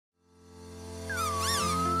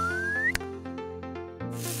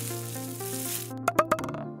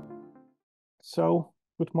So,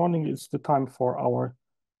 good morning. It's the time for our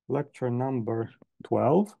lecture number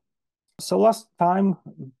 12. So last time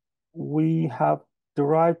we have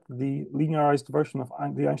derived the linearized version of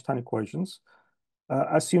the Einstein equations,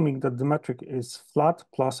 assuming that the metric is flat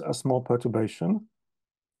plus a small perturbation.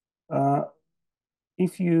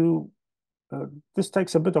 This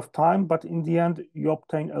takes a bit of time, but in the end, you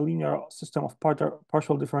obtain a linear system of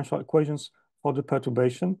partial differential equations for the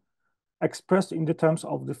perturbation, expressed in the terms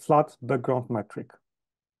of the flat background metric.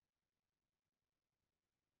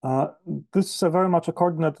 This is very much a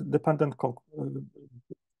coordinate-dependent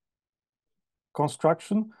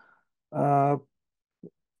construction.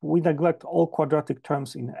 We neglect all quadratic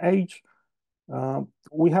terms in H.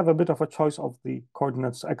 We have a bit of a choice of the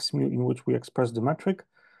coordinates x mu in which we express the metric.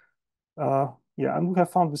 And we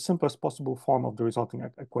have found the simplest possible form of the resulting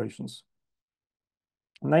equations.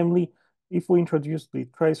 Namely, if we introduce the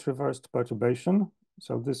trace reversed perturbation,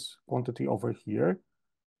 so this quantity over here,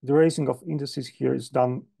 the raising of indices here is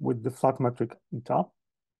done with the flat metric eta.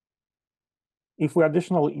 If we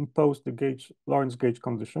additionally impose the Lorentz gauge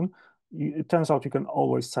condition, it turns out you can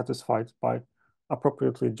always satisfy it by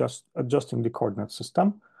appropriately adjusting the coordinate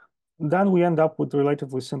system. Then we end up with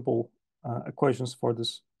relatively simple equations for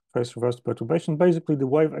this trace reversed perturbation. Basically, the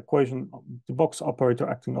wave equation, the box operator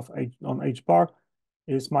acting on H bar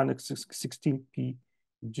is minus 16p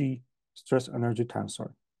g stress energy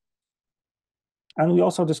tensor. And we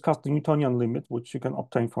also discussed the Newtonian limit, which you can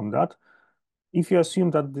obtain from that. If you assume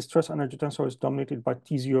that the stress energy tensor is dominated by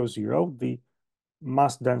T00, the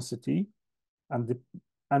mass density and the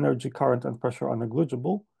energy, current, and pressure are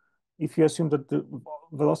negligible. If you assume that the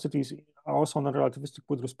velocities are also non-relativistic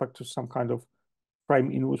with respect to some kind of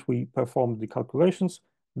frame in which we perform the calculations,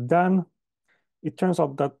 then it turns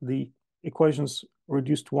out that the equations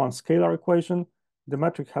reduce to one scalar equation. The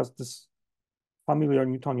metric has this familiar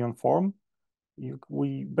Newtonian form. There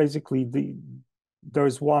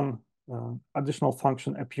is one additional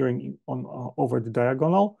function appearing over the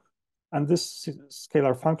diagonal, and this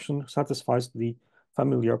scalar function satisfies the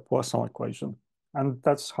familiar Poisson equation. And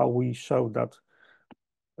that's how we show that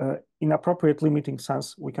in appropriate limiting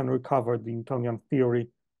sense, we can recover the Newtonian theory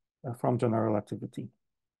from general relativity.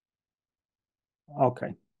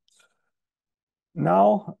 Okay.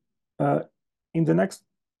 Now, in the next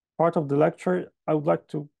part of the lecture, I would like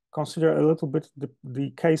to consider a little bit the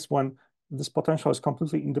case when this potential is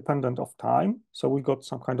completely independent of time. So we got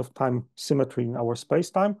some kind of time symmetry in our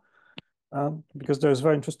space-time, because there's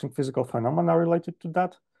very interesting physical phenomena related to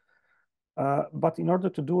that. But in order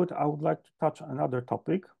to do it, I would like to touch another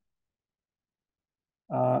topic.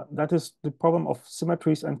 That is the problem of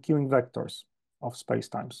symmetries and killing vectors of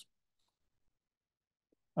spacetimes.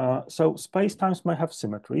 So spacetimes may have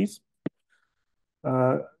symmetries.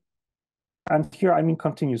 And here I mean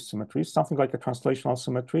continuous symmetries, something like a translational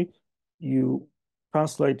symmetry. You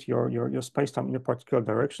translate your spacetime in a particular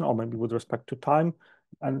direction, or maybe with respect to time,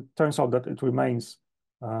 and it turns out that it remains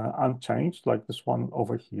unchanged, like this one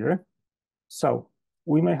over here. So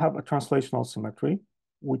we may have a translational symmetry.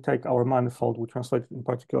 We take our manifold, we translate it in a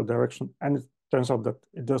particular direction, and it turns out that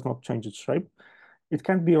it does not change its shape. It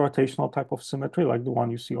can be a rotational type of symmetry, like the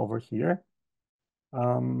one you see over here.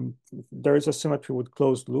 There is a symmetry with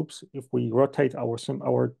closed loops. If we rotate our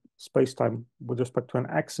spacetime with respect to an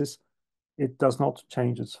axis, it does not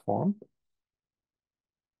change its form.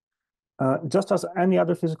 Just as any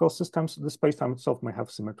other physical systems, the spacetime itself may have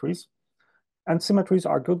symmetries. And symmetries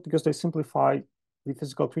are good because they simplify the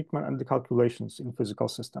physical treatment and the calculations in physical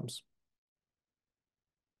systems.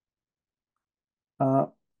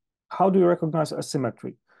 How do you recognize a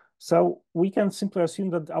symmetry? So we can simply assume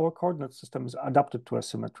that our coordinate system is adapted to a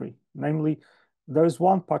symmetry. Namely, there is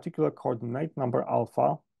one particular coordinate, number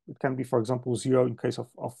alpha. It can be, for example, 0 in case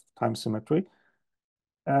of time symmetry,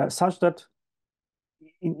 such that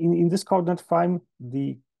in this coordinate frame,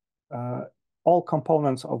 all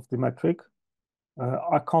components of the metric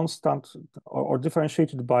are constant or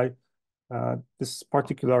differentiated by this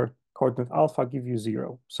particular coordinate alpha give you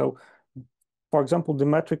 0. So, for example, the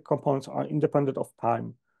metric components are independent of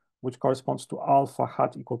time, which corresponds to alpha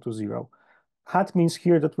hat equal to 0. Hat means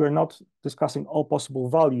here that we're not discussing all possible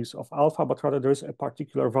values of alpha, but rather there is a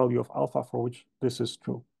particular value of alpha for which this is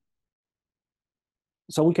true.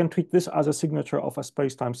 So we can treat this as a signature of a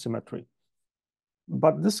space-time symmetry.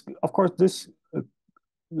 But this, of course, this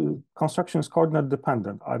construction is coordinate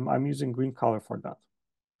dependent. I'm using green color for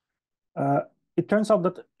that. It turns out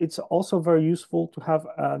that it's also very useful to have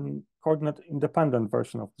a coordinate independent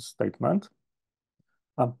version of the statement.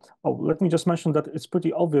 Let me just mention that it's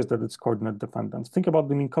pretty obvious that it's coordinate dependent. Think about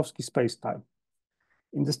the Minkowski spacetime.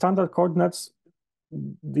 In the standard coordinates,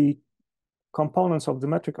 the components of the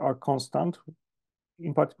metric are constant,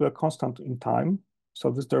 in particular constant in time. So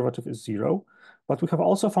this derivative is 0. But we have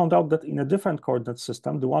also found out that in a different coordinate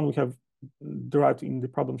system, the one we have derived in the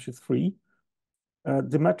problem sheet 3,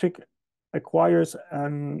 the metric acquires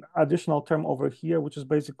an additional term over here, which is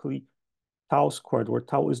basically tau squared, where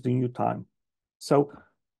tau is the new time. So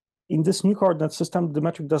in this new coordinate system, the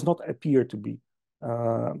metric does not appear to be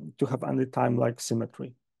to have any time-like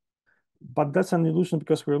symmetry. But that's an illusion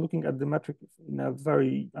because we're looking at the metric in a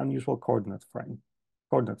very unusual coordinate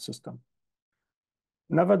system.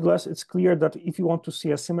 Nevertheless, it's clear that if you want to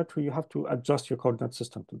see a symmetry, you have to adjust your coordinate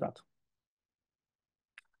system to that.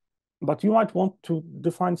 But you might want to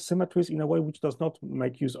define symmetries in a way which does not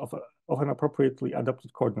make use of an appropriately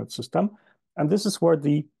adapted coordinate system. And this is where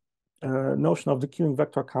the notion of the Killing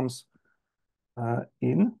vector comes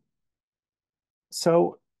in.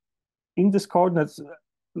 So in this coordinates,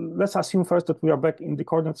 let's assume first that we are back in the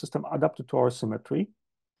coordinate system adapted to our symmetry.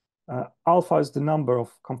 Alpha is the number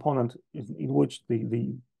of component in which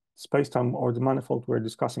the spacetime or the manifold we're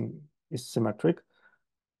discussing is symmetric.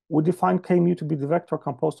 We define k mu to be the vector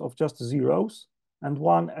composed of just zeros and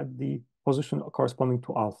 1 at the position corresponding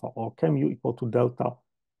to alpha, or k mu equal to delta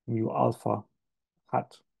mu alpha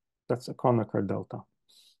hat. That's a Kronecker delta.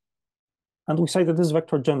 And we say that this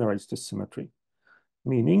vector generates this symmetry,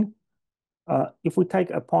 meaning if we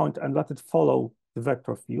take a point and let it follow the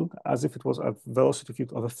vector field as if it was a velocity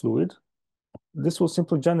field of a fluid, this will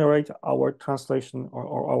simply generate our translation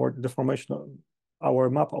or our deformation, our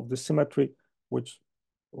map of the symmetry, which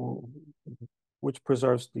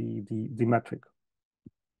preserves the metric.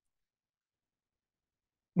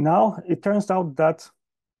 Now, it turns out that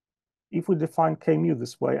if we define k mu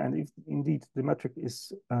this way, and if indeed the metric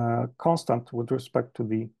is constant with respect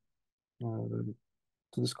to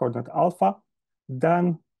this coordinate alpha,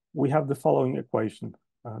 then we have the following equation.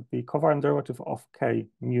 The covariant derivative of k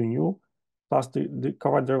mu nu plus the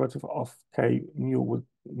covariant derivative of k mu with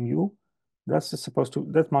mu,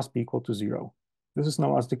 that must be equal to 0. This is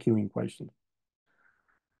known as the Killing equation.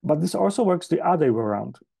 But this also works the other way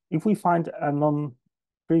around. If we find a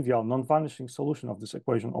non-trivial, non-vanishing solution of this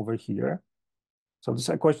equation over here, so this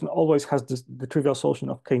equation always has the trivial solution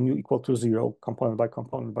of k mu equal to 0, component by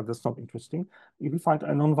component, but that's not interesting. If we find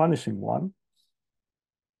a non-vanishing one,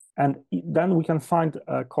 and then we can find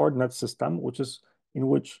a coordinate system, in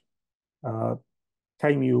which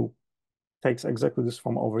k mu takes exactly this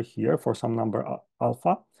form over here for some number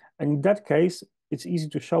alpha. And in that case, it's easy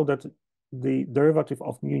to show that the derivative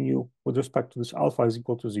of mu nu with respect to this alpha is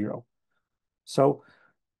equal to 0. So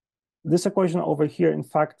this equation over here, in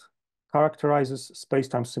fact, characterizes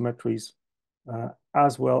spacetime symmetries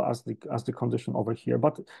as well as the condition over here.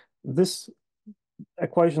 But this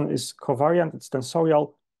equation is covariant, it's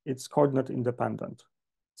tensorial, it's coordinate independent.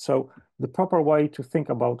 So the proper way to think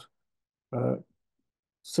about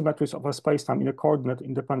symmetries of a spacetime in a coordinate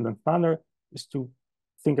independent manner is to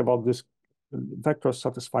think about this vectors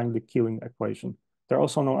satisfying the Killing equation. They're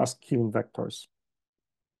also known as Killing vectors.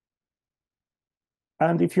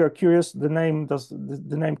 And if you are curious, the name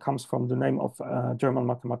comes from the name of a German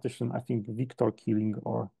mathematician, I think Victor Killing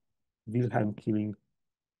or Wilhelm Killing,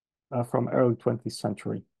 from early 20th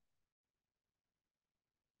century.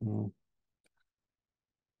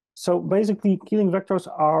 So basically, Killing vectors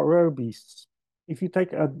are rare beasts. If you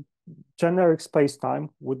take a generic spacetime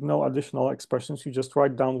with no additional expressions, you just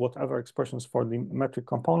write down whatever expressions for the metric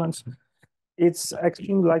components, it's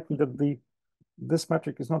extremely likely that this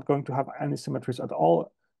metric is not going to have any symmetries at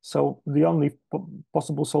all. So the only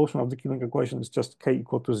possible solution of the Killing equation is just k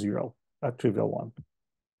equal to 0, a trivial one.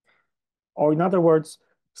 Or in other words,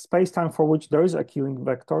 spacetime for which there is a Killing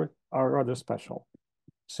vector are rather special,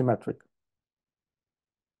 symmetric.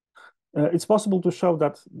 It's possible to show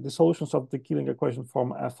that the solutions of the Killing equation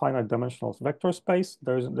form a finite dimensional vector space.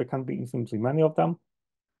 There can be infinitely many of them.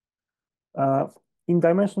 In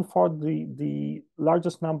dimension 4, the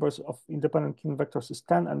largest numbers of independent Killing vectors is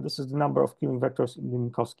 10, and this is the number of Killing vectors in the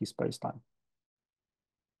Minkowski spacetime.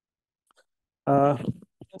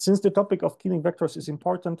 Since the topic of Killing vectors is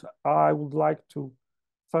important, I would like to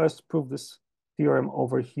first prove this theorem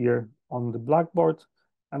over here on the blackboard,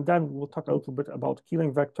 and then we'll talk a little bit about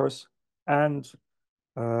Killing vectors and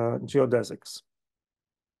geodesics.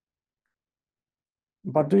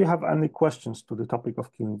 But do you have any questions to the topic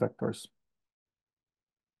of Killing vectors?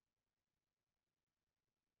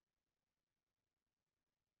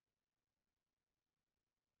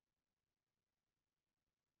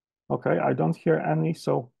 Okay, I don't hear any,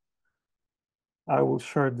 so I will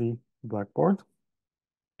share the blackboard.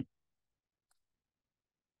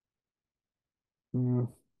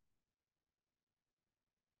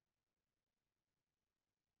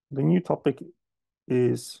 The new topic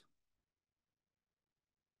is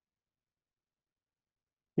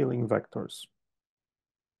killing vectors.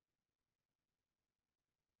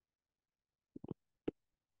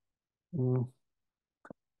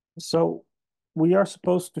 So we are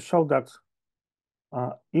supposed to show that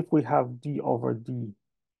if we have d over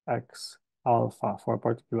dx alpha for a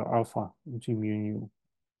particular alpha g mu nu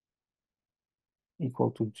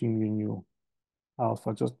equal to g mu nu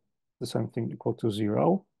alpha, just the same thing, equal to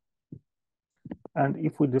 0. And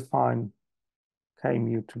if we define k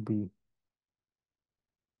mu to be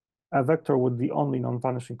a vector with the only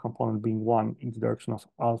non-vanishing component being 1 in the direction of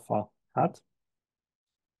alpha hat,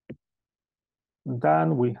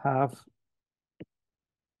 then we have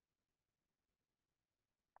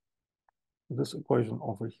this equation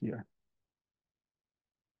over here.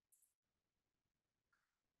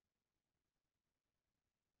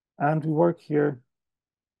 And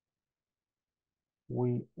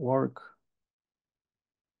we work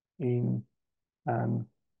in an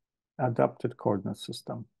adapted coordinate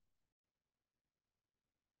system.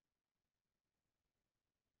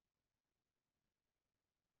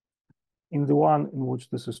 In the one in which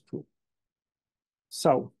this is true.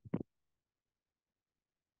 So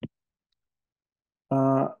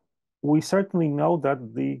we certainly know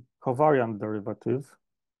that the covariant derivative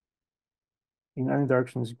in any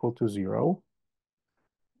direction is equal to 0,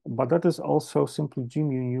 but that is also simply g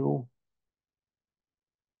mu nu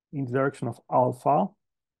in the direction of alpha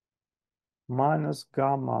minus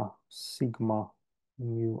gamma sigma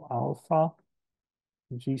mu alpha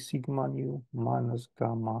g sigma nu minus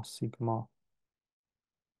gamma sigma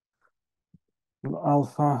mu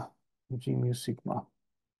alpha g mu sigma.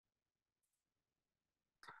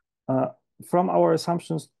 From our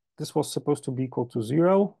assumptions, this was supposed to be equal to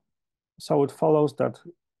 0. So it follows that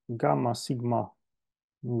gamma sigma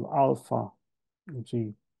mu alpha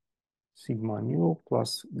g sigma nu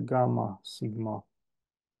plus gamma sigma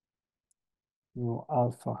mu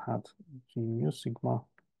alpha hat g mu sigma,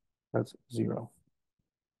 that's 0.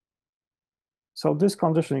 So this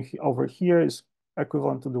condition over here is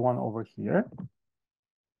equivalent to the one over here.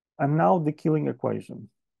 And now the killing equation.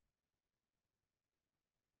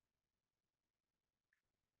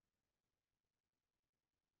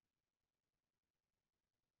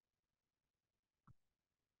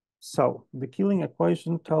 So the killing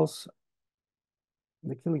equation tells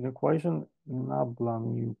nabla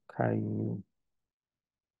mu k mu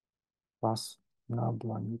plus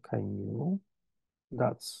nabla mu k mu.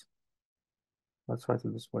 Let's write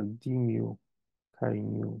it this way, d mu k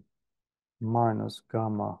mu minus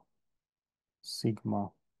gamma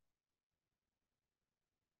sigma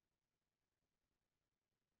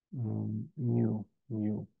mu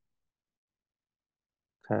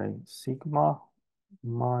k sigma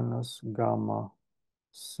minus gamma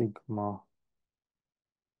sigma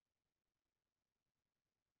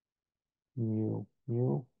mu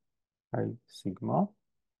k sigma.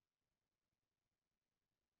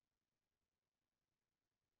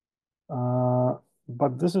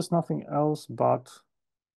 But this is nothing else but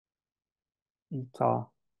eta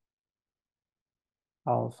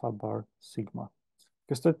alpha bar sigma,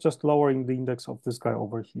 because that's just lowering the index of this guy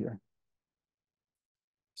over here.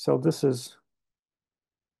 So this is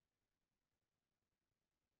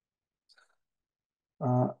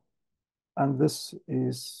and this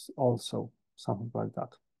is also something like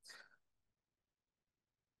that.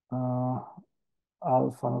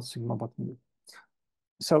 Alpha, not sigma, but mu.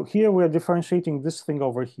 So here we are differentiating this thing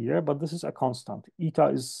over here, but this is a constant. Eta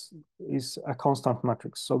is a constant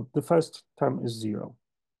matrix. So the first term is 0.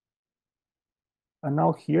 And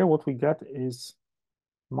now here what we get is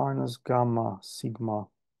minus gamma sigma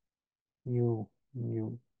mu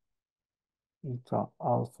eta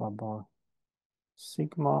alpha bar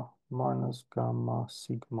sigma minus gamma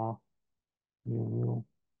sigma mu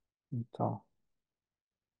eta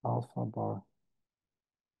alpha bar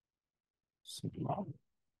sigma.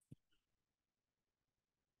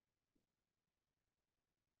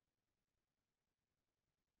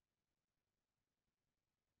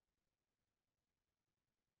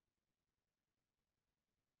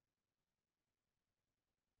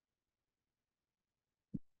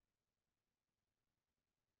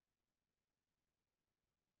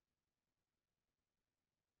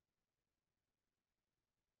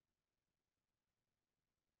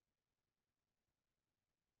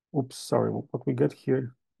 Oops, sorry, what we get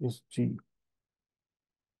here is G.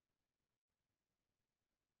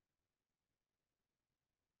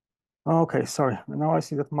 Okay, sorry, now I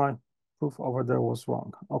see that my proof over there was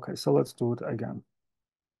wrong. Okay, so let's do it again.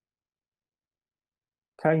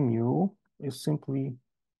 K mu is simply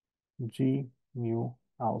G mu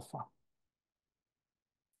alpha,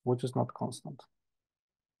 which is not constant,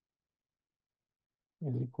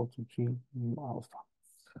 is equal to G mu alpha.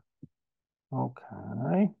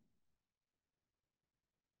 Okay.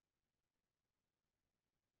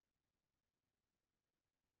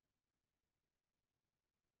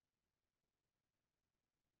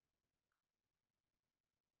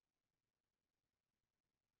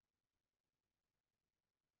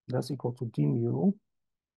 That's equal to d mu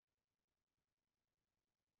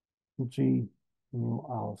G mu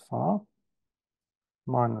alpha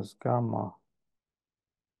minus gamma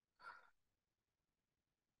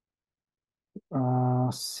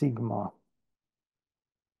sigma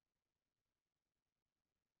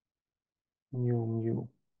mu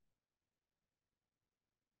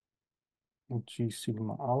G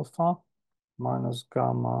sigma alpha minus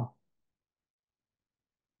gamma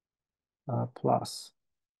plus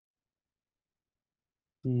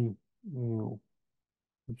d mu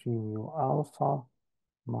G mu alpha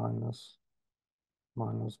minus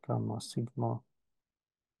gamma sigma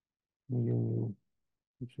mu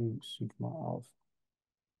G sigma alpha.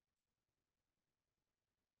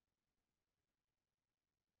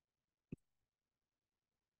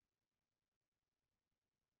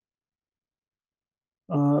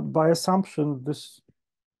 By assumption, this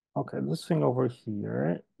thing over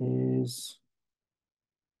here is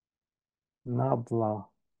nabla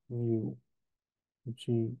mu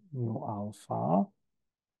G mu alpha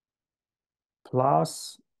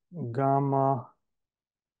plus gamma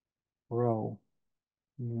rho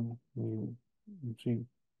mu G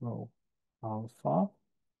rho alpha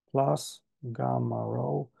plus gamma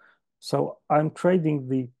rho. So I'm trading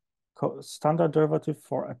the standard derivative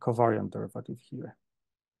for a covariant derivative here.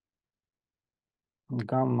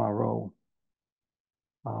 Gamma rho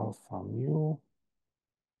alpha mu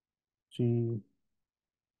G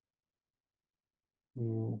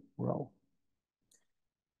mu rho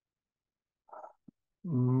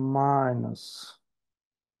minus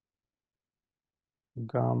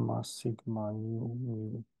gamma sigma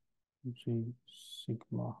mu G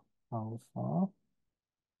sigma alpha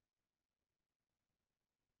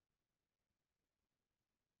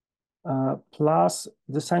plus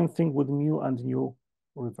the same thing with mu and nu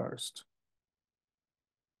reversed.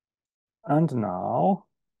 And now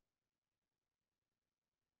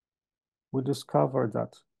we discover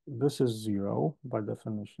that this is 0 by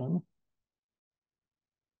definition.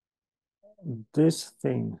 This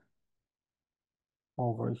thing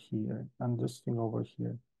over here and this thing over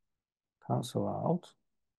here cancel out.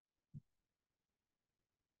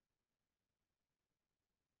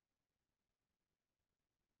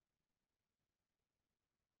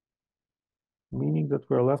 Meaning that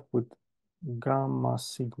we're left with gamma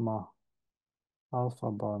sigma alpha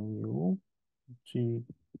bar mu G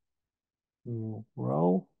mu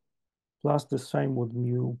rho plus the same with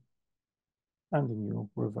mu and mu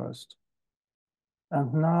reversed.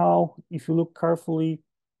 And now, if you look carefully,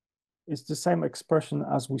 it's the same expression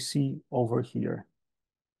as we see over here.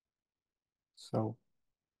 So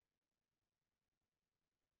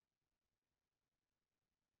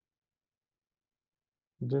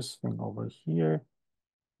this thing over here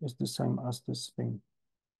is the same as this thing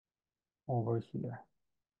over here.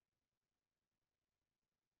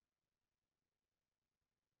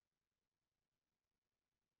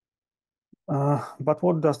 But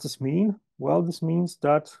what does this mean? Well, this means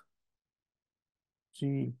that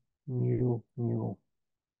G mu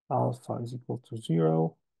alpha is equal to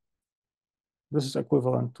 0. This is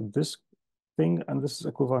equivalent to this thing, and this is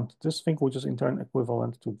equivalent to this thing, which is in turn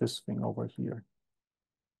equivalent to this thing over here.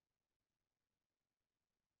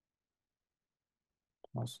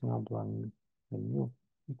 Plus nabla mu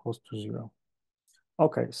equals to 0.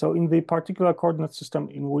 Okay, so in the particular coordinate system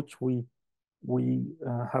in which we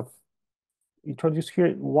have introduced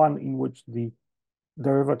here, one in which the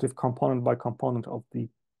derivative component by component of the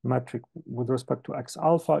metric with respect to x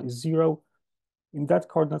alpha is 0. In that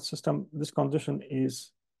coordinate system, this condition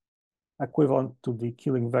is equivalent to the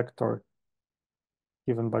Killing vector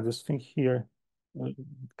given by this thing here,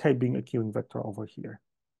 k being a Killing vector over here.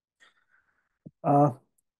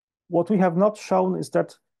 What we have not shown is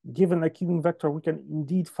that given a Killing vector, we can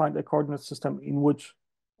indeed find a coordinate system in which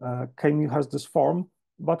k mu has this form,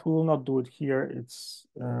 but we will not do it here. It's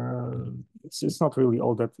not really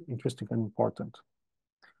all that interesting and important.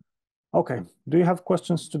 Okay, do you have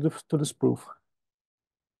questions to this proof?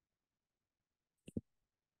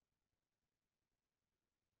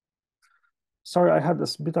 Sorry, I had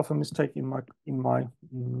this bit of a mistake in my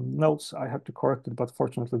notes. I had to correct it, but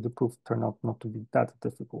fortunately the proof turned out not to be that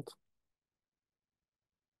difficult.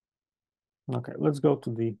 Okay, let's go to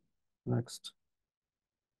the next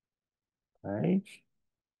H.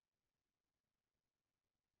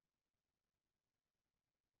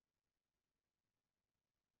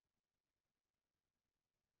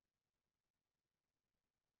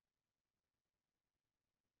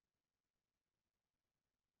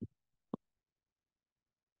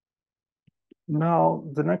 Now,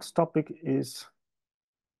 the next topic is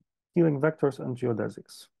Killing vectors and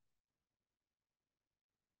geodesics.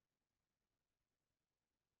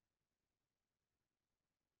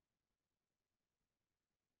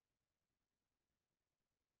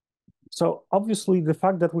 So obviously, the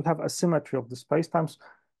fact that we have asymmetry of the spacetimes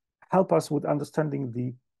help us with understanding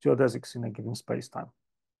the geodesics in a given spacetime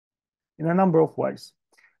in a number of ways.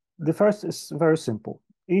 The first is very simple.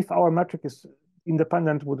 If our metric is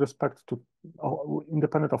independent with respect to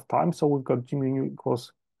independent of time, so we've got g mu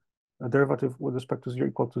equals a derivative with respect to 0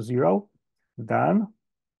 equal to 0, then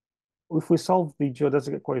if we solve the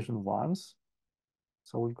geodesic equation once,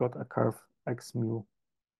 so we've got a curve x mu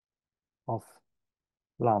of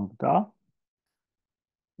lambda,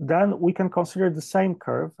 then we can consider the same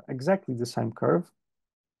curve, exactly the same curve,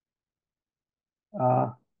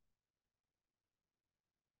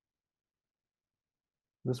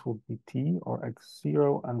 this would be t or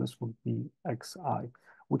x0, and this would be xi.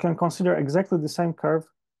 We can consider exactly the same curve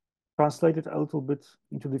translated a little bit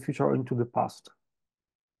into the future or into the past.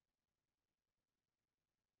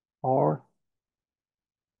 Or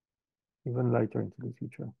even later into the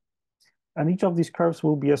future. And each of these curves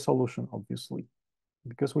will be a solution, obviously,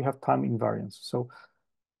 because we have time invariance. So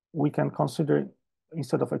we can consider,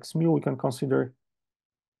 instead of x mu, we can consider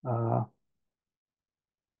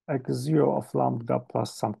x0 of lambda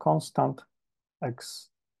plus some constant, x1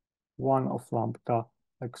 of lambda,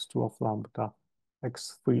 x2 of lambda,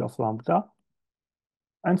 x3 of lambda.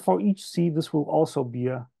 And for each c, this will also be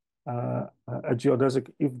a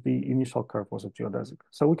geodesic if the initial curve was a geodesic.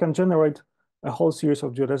 So we can generate a whole series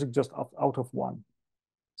of geodesic just out of one,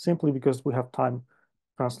 simply because we have time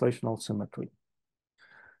translational symmetry.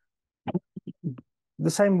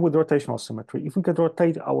 The same with rotational symmetry. If we could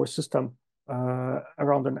rotate our system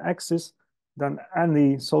around an axis, then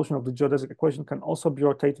any solution of the geodesic equation can also be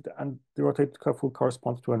rotated, and the rotated curve will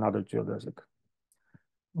correspond to another geodesic.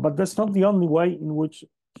 But that's not the only way in which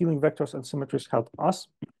killing vectors and symmetries help us.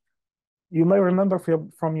 You may remember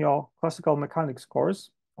from your classical mechanics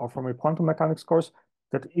course or from your quantum mechanics course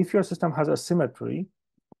that if your system has a symmetry,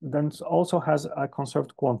 then it also has a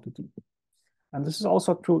conserved quantity. And this is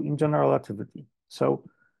also true in general relativity. So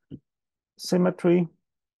symmetry,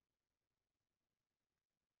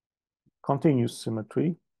 continuous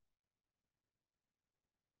symmetry,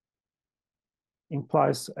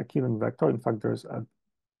 implies a killing vector. In fact, there's a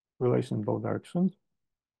relation in both directions.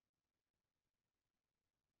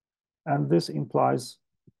 And this implies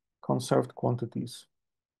conserved quantities.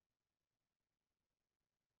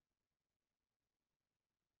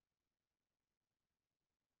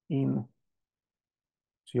 In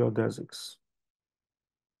geodesics.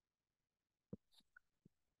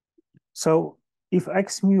 So if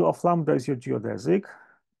x mu of lambda is your geodesic,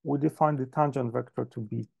 we define the tangent vector to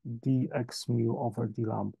be dx mu over d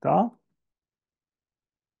lambda.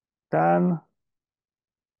 Then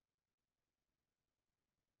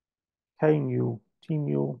k mu, t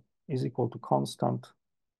mu is equal to constant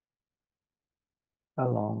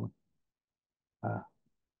along a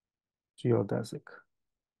geodesic.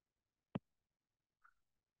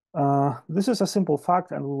 This is a simple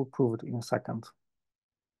fact, and we will prove it in a second.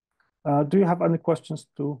 Do you have any questions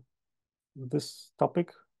to this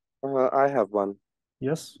topic? I have one.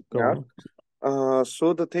 Yes, go Yeah. on.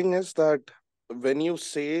 So the thing is that when you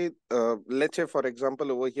say, let's say, for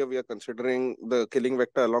example, over here, we are considering the killing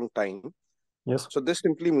vector along time. Yes. So this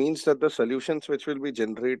simply means that the solutions which will be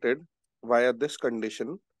generated via this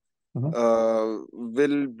condition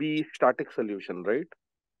will be static solution, right?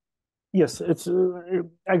 Yes, it's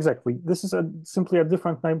exactly. This is simply a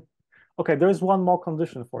different name. Okay, there is one more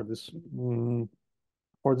condition for this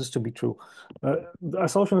to be true. A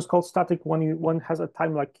solution is called static when one has a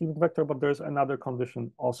time like killing vector, but there's another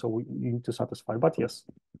condition also you need to satisfy. But yes.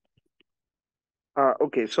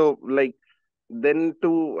 Okay, so like then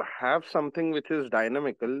to have something which is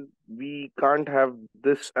dynamical, we can't have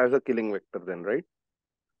this as a killing vector then, right?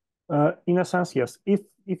 In a sense, yes.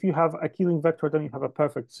 If you have a killing vector, then you have a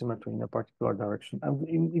perfect symmetry in a particular direction. And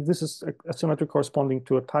if this is a symmetry corresponding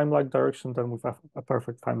to a time-like direction, then we have a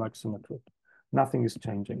perfect time-like symmetry. Nothing is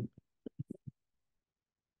changing.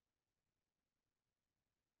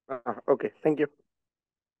 Okay, thank you.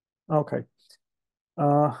 Okay.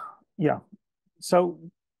 Yeah. So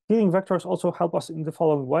killing vectors also help us in the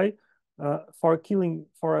following way. For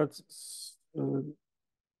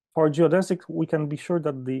for geodesic, we can be sure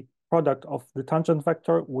that the product of the tangent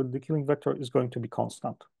vector with the killing vector is going to be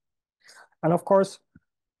constant. And of course,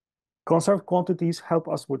 conserved quantities help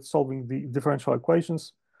us with solving the differential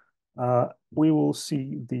equations. We will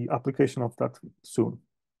see the application of that soon.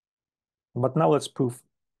 But now let's prove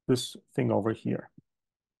this thing over here.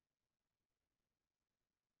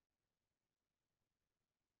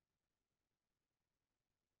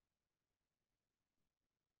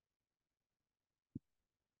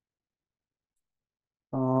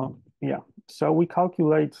 Yeah, so we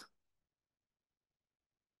calculate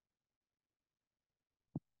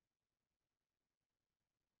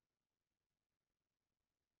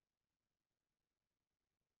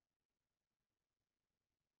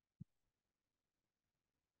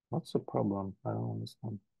what's the problem? I don't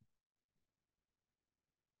understand.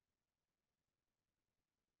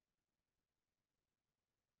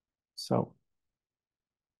 So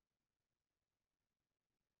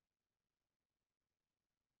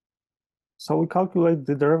we calculate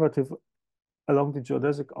the derivative along the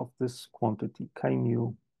geodesic of this quantity, k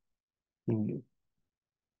mu, p mu.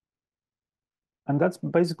 And that's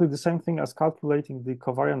basically the same thing as calculating the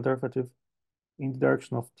covariant derivative in the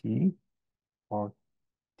direction of t, or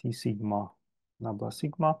t sigma, nabla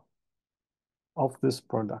sigma, of this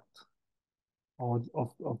product, or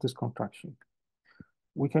of this contraction.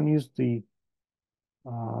 We can use the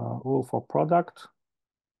rule for product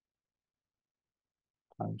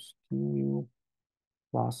times t mu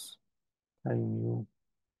plus k mu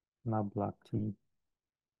nabla t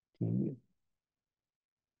mu.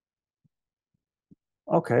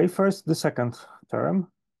 Okay, first the second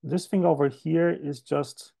term. This thing over here is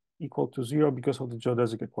just equal to 0 because of the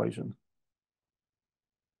geodesic equation.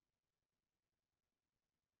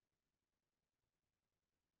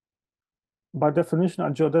 By definition,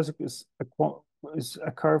 a geodesic is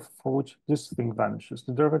a curve for which this thing vanishes,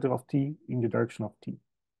 the derivative of t in the direction of t.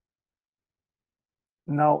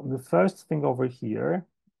 Now, the first thing over here,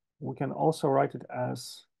 we can also write it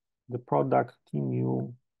as the product t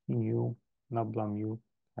mu, nabla mu,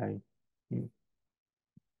 k mu.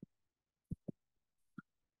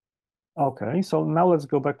 Okay, so now let's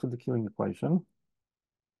go back to the killing equation.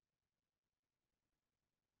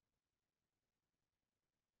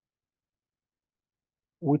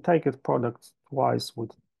 We take its product twice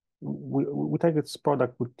with, we take its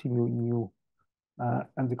product with t mu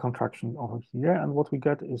and the contraction over here, and what we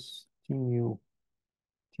get is t mu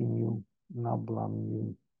nabla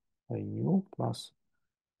mu k mu plus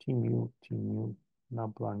t mu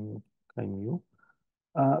nabla mu k mu.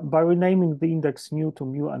 By renaming the index mu to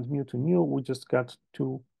mu and mu to nu, we just get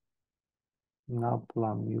 2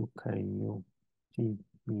 nabla mu k mu t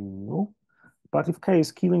mu. But if k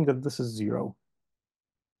is killing, then this is 0.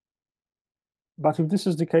 But if this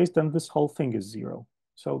is the case, then this whole thing is 0.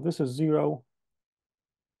 So this is 0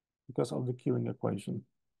 because of the killing equation.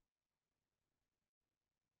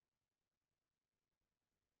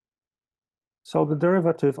 So the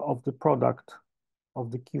derivative of the product of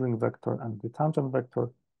the killing vector and the tangent vector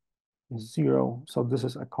is 0. So this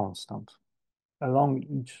is a constant along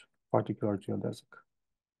each particular geodesic.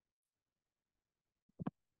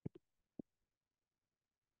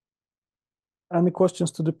 Any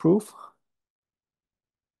questions to the proof?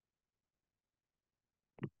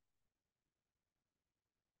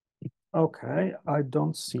 Okay, I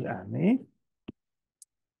don't see any.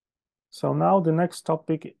 So now the next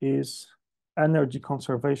topic is energy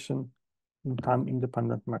conservation in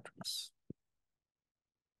time-independent metrics.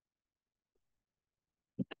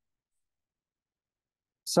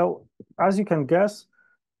 So as you can guess,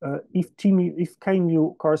 if k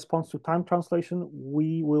mu corresponds to time translation,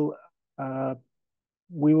 we will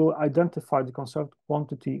identify the conserved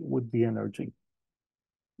quantity with the energy.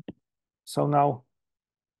 So now,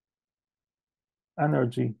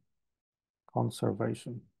 energy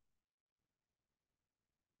conservation.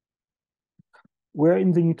 We're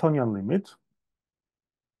in the Newtonian limit.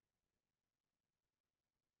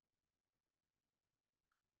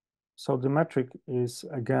 So the metric is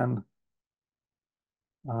again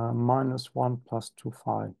 -1 plus 2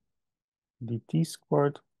 phi dt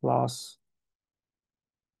squared plus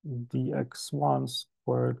dx1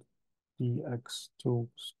 squared dx2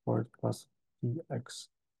 squared plus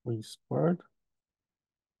dx3 squared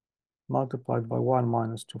multiplied by 1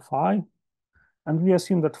 minus 2 phi. And we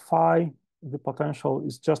assume that phi, the potential,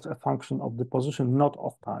 is just a function of the position, not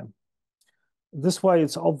of time. This way,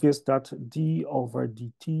 it's obvious that d over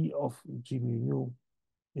dt of g mu nu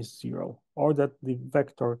is 0, or that the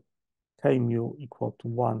vector k mu equal to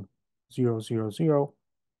 1, 0, 0, 0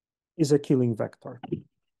 is a killing vector.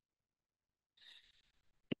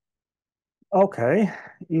 Okay,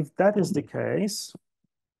 if that is the case,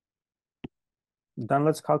 then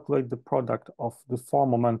let's calculate the product of the form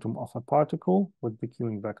momentum of a particle with the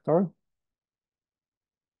killing vector.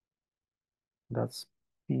 That's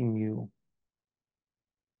P mu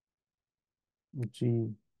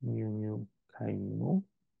G mu mu K mu.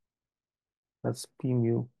 That's P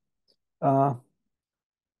mu.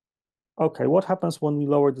 Okay, what happens when we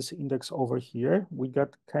lower this index over here? We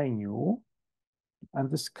get K nu,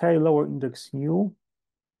 and this K lower index nu,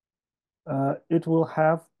 it will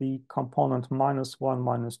have the component -1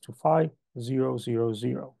 minus 2 phi 0 0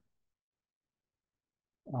 0.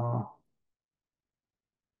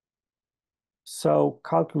 So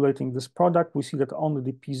calculating this product, we see that only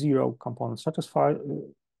the P0 component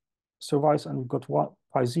survives, and we've got 1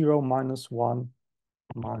 pi 0 minus 1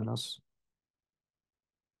 minus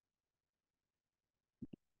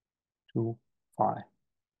 2 phi.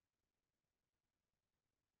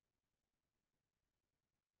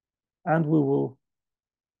 And we will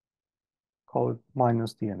call it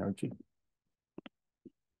minus the energy.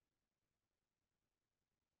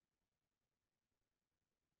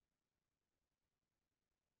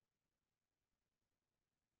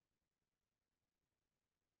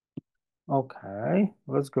 Okay,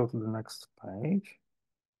 let's go to the next page.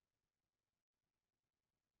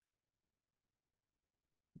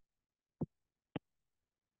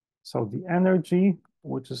 So the energy,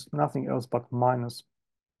 which is nothing else but minus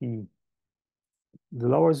P, the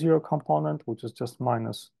lower zero component, which is just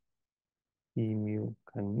minus P mu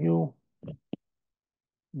K mu,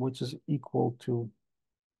 which is equal to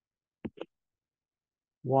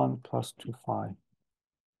 1 plus 2 phi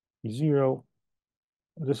 0.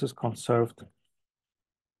 This is conserved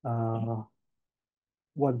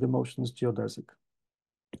when the motion is geodesic.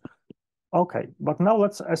 Okay, but now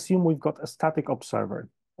let's assume we've got a static observer.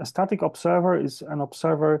 A static observer is an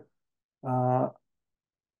observer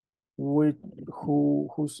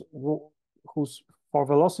whose for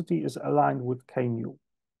velocity is aligned with K mu.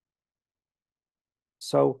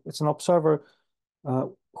 So it's an observer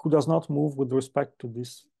who does not move with respect to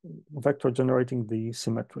this vector generating the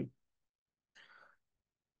symmetry.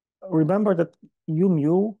 Remember that u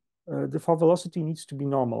mu, the for velocity needs to be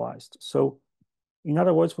normalized. So in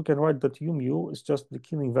other words, we can write that u mu is just the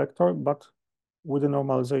killing vector, but with a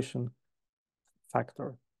normalization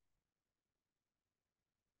factor.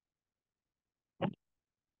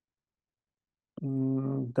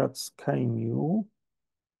 That's K mu.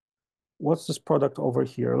 What's this product over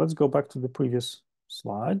here? Let's go back to the previous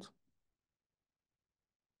slide.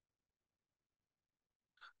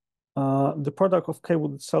 The product of K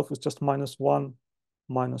with itself is just -1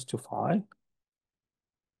 minus 2 phi.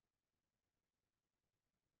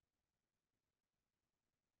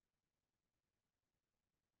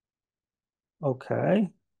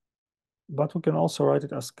 Okay, but we can also write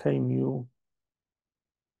it as K mu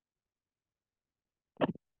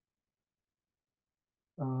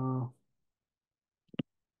uh,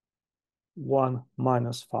 1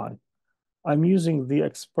 minus phi. I'm using the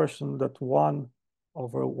expression that 1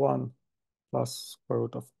 over 1 plus square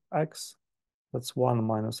root of x, that's 1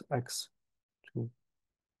 minus x to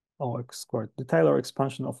x squared, the Taylor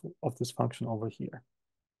expansion of this function over here.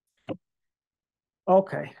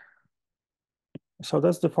 Okay, so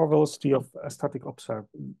that's the for velocity of a static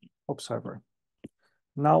observer.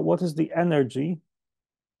 Now, what is the energy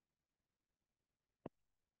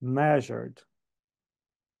measured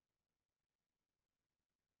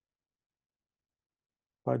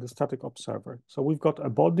by the static observer? So we've got a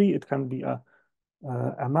body, it can be a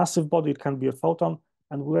massive body, it can be a photon,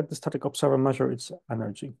 and we let the static observer measure its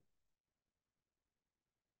energy.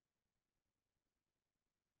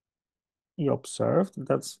 E observed,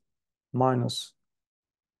 that's minus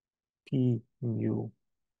P mu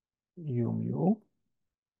u mu,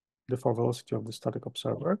 the for velocity of the static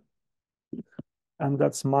observer, and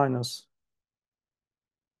that's minus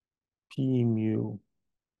P mu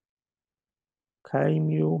K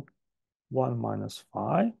mu 1 minus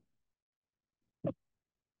phi.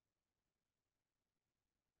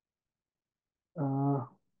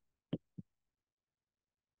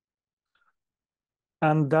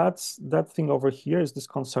 And that thing over here is this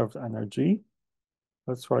conserved energy.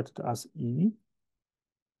 Let's write it as E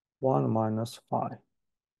 1 minus phi.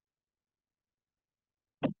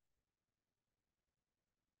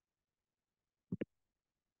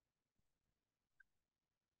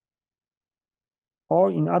 Or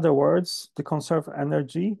in other words, the conserved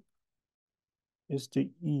energy is the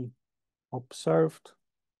E observed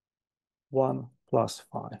 1 plus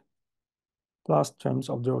phi, plus terms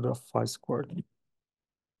of the order of phi squared.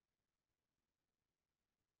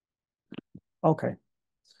 Okay,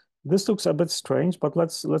 This looks a bit strange, but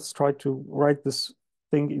let's try to write this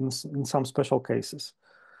thing in some special cases.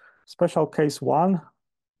 Special case 1,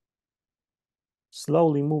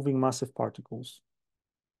 slowly moving massive particles.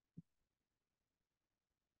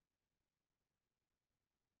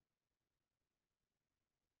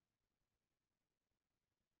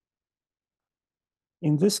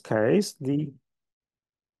 In this case, the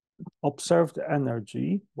observed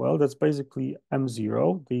energy, well, that's basically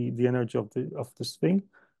m0, the energy of this thing,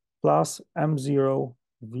 plus m0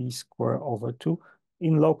 v square over 2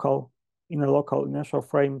 in a local inertial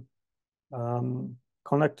frame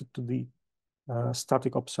connected to the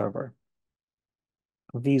static observer.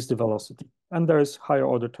 V is the velocity, and there is higher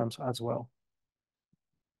order terms as well.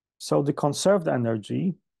 So the conserved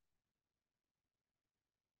energy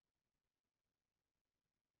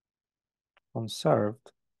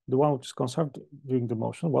the one which is conserved during the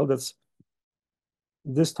motion, well, that's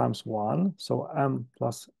this times 1, so m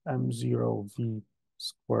plus m0 v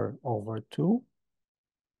square over 2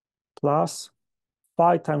 plus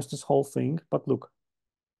phi times this whole thing. But look,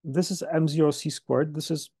 this is m0 c squared.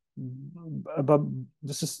 This is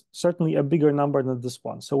certainly a bigger number than this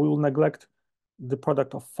one. So we will neglect the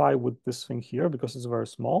product of phi with this thing here because it's very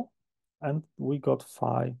small. And we got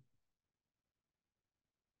phi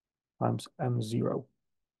times m0.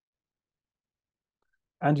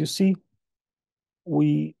 And you see,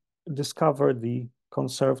 we discover the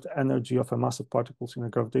conserved energy of a massive particles in a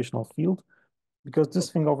gravitational field, because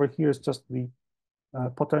this thing over here is just the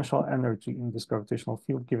potential energy in this gravitational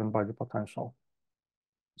field given by the potential.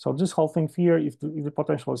 So this whole thing here, if the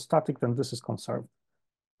potential is static, then this is conserved.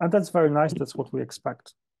 And that's very nice. That's what we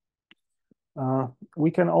expect.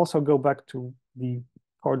 We can also go back to the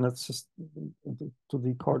coordinate system, to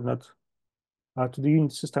the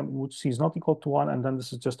unit system in which c is not equal to 1, and then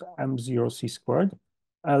this is just m0 c squared,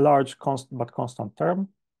 a large but constant term.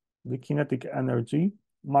 The kinetic energy,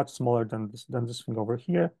 much smaller than this thing over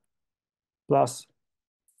here, plus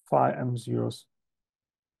phi m0,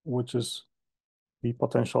 which is the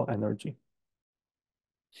potential energy.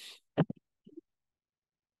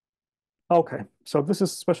 Okay, so this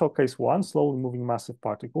is special case 1, slowly moving massive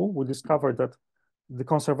particle. We discovered that the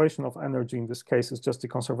conservation of energy in this case is just the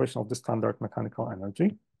conservation of the standard mechanical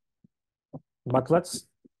energy. But let's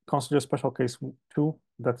consider special case 2,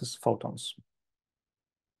 that is photons.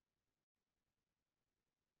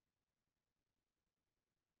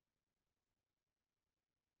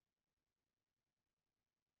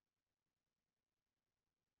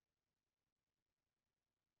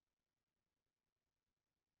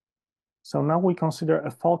 So now we consider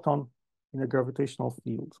a photon in a gravitational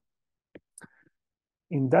field.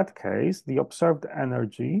 In that case, the observed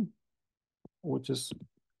energy, which is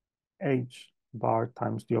h bar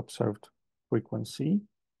times the observed frequency,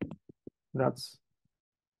 that's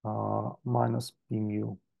minus p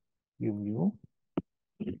mu u mu.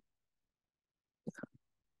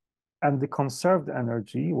 And the conserved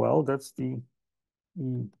energy, well, that's the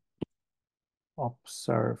E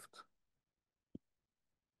observed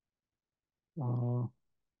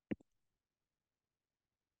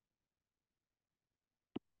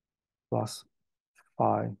plus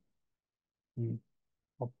phi E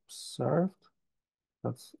observed,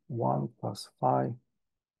 that's 1 plus phi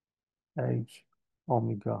h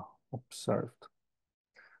omega observed.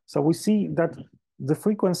 So we see that the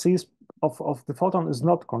frequencies of the photon is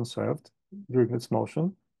not conserved during its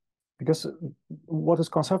motion, because what is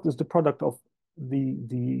conserved is the product of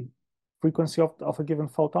the frequency of a given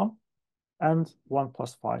photon and 1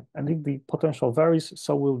 plus phi. And if the potential varies,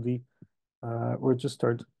 so will the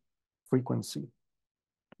registered frequency.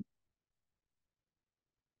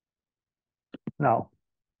 Now,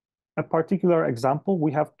 a particular example,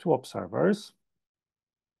 we have two observers.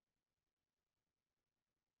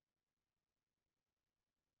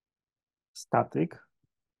 Static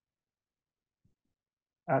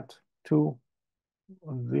at two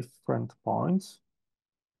different points.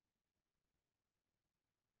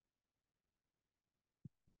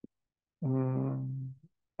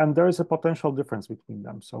 And there is a potential difference between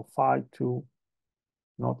them. So phi 2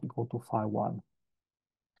 not equal to phi 1.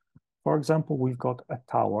 For example, we've got a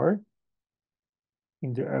tower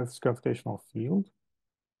in the Earth's gravitational field.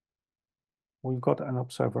 We've got an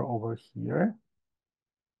observer over here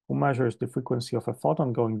who measures the frequency of a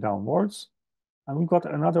photon going downwards. And we've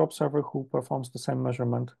got another observer who performs the same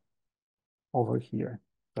measurement over here.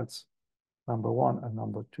 That's number 1 and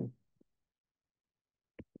number 2.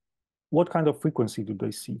 What kind of frequency do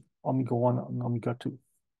they see? Omega 1 and omega 2.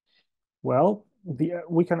 Well,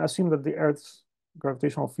 we can assume that the Earth's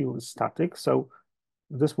gravitational field is static, so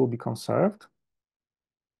this will be conserved.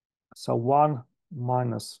 So 1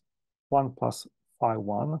 minus 1 plus phi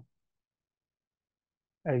 1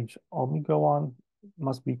 h omega 1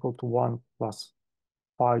 must be equal to 1 plus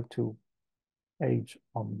phi 2 h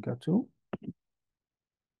omega 2.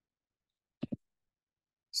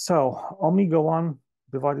 So omega 1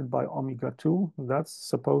 divided by omega 2, that's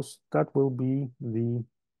supposed, that will be the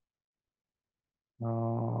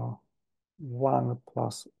 1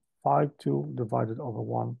 plus phi 2 divided over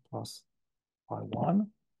 1 plus phi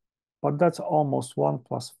 1. But that's almost 1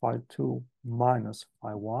 plus phi 2 minus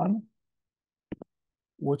phi 1,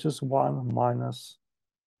 which is 1 minus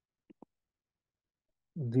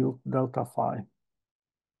delta phi,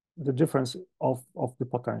 the difference of the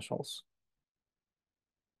potentials.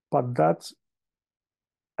 But that's,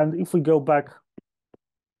 and if we go back,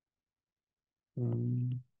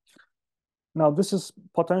 now this is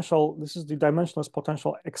potential, this is the dimensionless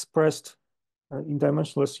potential expressed in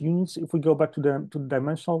dimensionless units. If we go back to the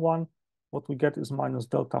dimensional one, what we get is minus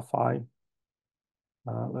delta phi,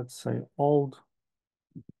 let's say old,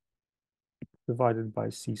 divided by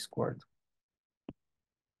c squared.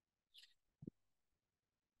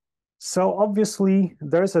 So obviously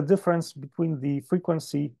there is a difference between the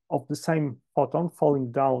frequency of the same photon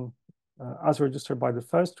falling down as registered by the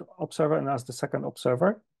first observer and as the second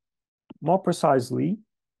observer. More precisely,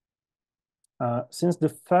 since the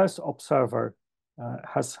first observer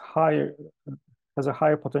has a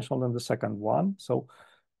higher potential than the second one, so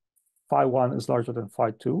phi 1 is larger than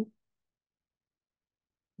phi 2,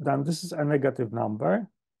 then this is a negative number.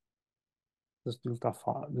 This delta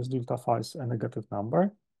phi is a negative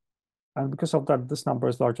number. And because of that, this number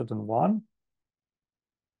is larger than 1.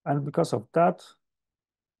 And because of that,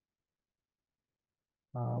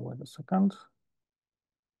 wait a second.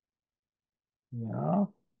 Yeah.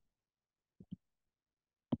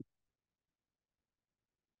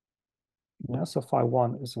 Yeah, so phi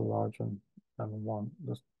 1 is larger than 1,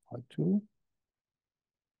 this phi 2.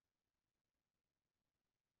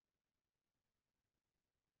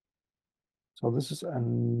 So this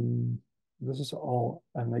is all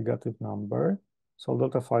a negative number. So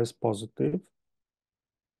delta phi is positive.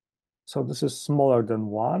 So this is smaller than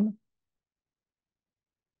 1.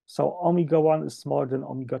 So omega 1 is smaller than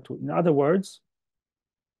omega 2. In other words,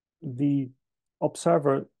 the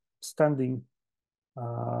observer standing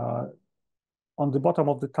on the bottom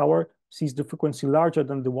of the tower sees the frequency larger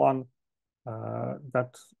than the one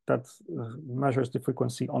that measures the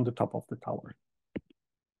frequency on the top of the tower.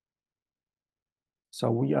 So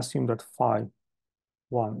we assume that phi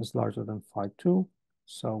 1 is larger than phi 2.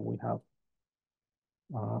 So we have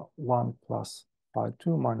 1 plus phi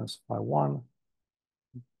 2 minus phi 1.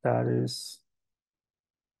 That is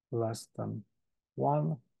less than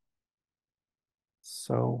 1.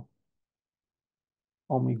 So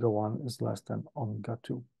omega 1 is less than omega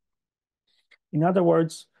 2. In other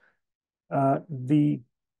words, the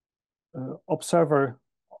observer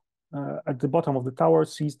at the bottom of the tower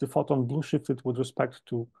sees the photon blue shifted with respect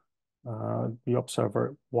to the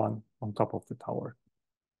observer 1 on top of the tower.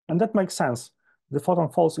 And that makes sense. The photon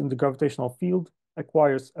falls in the gravitational field,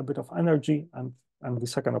 acquires a bit of energy, and the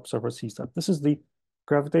second observer sees that. This is the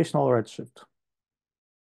gravitational redshift.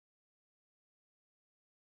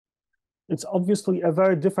 It's obviously a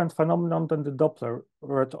very different phenomenon than the Doppler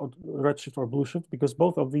redshift or blue shift, because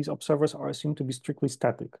both of these observers are assumed to be strictly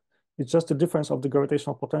static. It's just the difference of the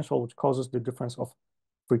gravitational potential which causes the difference of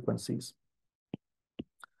frequencies.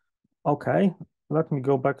 Okay, let me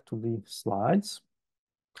go back to the slides.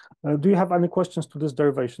 Do you have any questions to this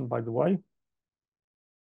derivation, by the way?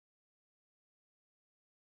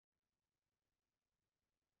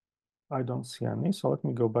 I don't see any, so let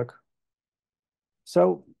me go back.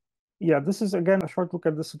 So yeah, this is again a short look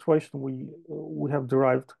at the situation we have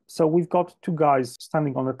derived. So we've got two guys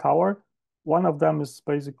standing on a tower. One of them is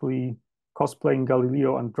basically cosplaying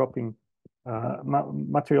Galileo and dropping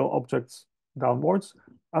material objects downwards.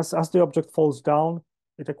 As the object falls down,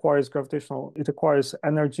 it acquires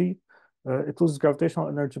energy. It loses gravitational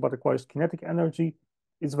energy, but acquires kinetic energy.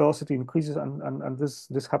 Its velocity increases, and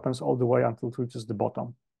this happens all the way until it reaches the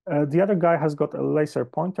bottom. The other guy has got a laser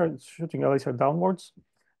pointer. It's shooting a laser downwards.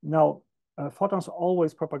 Now, photons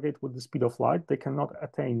always propagate with the speed of light. They cannot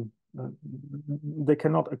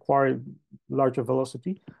acquire larger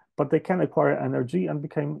velocity, but they can acquire energy and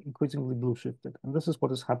become increasingly blue shifted. And this is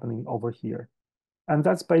what is happening over here. And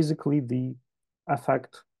that's basically the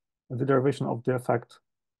effect, the derivation of the effect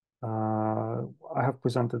I have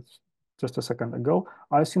presented just a second ago.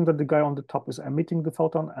 I assume that the guy on the top is emitting the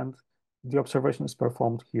photon, and the observation is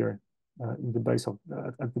performed here at the base of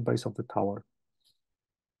the tower.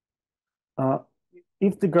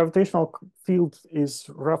 if the gravitational field is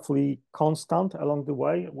roughly constant along the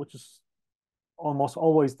way, which is almost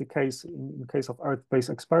always the case in case of Earth-based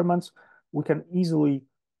experiments, we can easily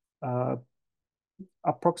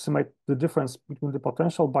approximate the difference between the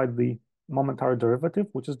potential by the momentary derivative,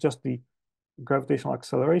 which is just the gravitational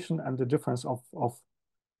acceleration and the difference of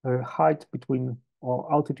height between,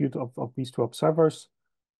 or altitude of these two observers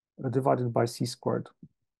divided by c squared.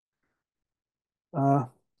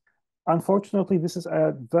 Unfortunately, this is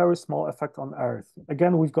a very small effect on Earth.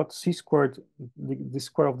 Again, we've got c squared, the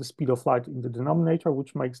square of the speed of light in the denominator,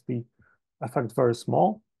 which makes the effect very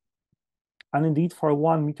small. And indeed, for a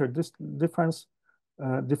 1 meter difference,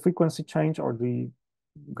 the frequency change or the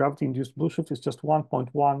gravity-induced blue shift is just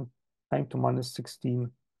 1.1 10 to minus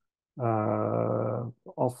 16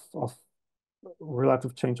 of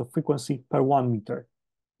relative change of frequency per 1 meter.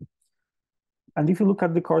 And if you look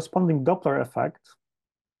at the corresponding Doppler effect,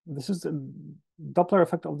 this is a Doppler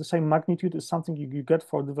effect of the same magnitude is something you get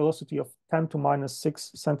for the velocity of 10 to minus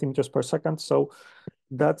 6 centimeters per second. So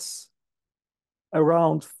that's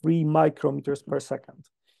around 3 micrometers per second.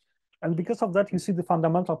 And because of that, you see the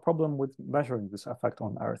fundamental problem with measuring this effect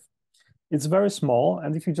on Earth. It's very small,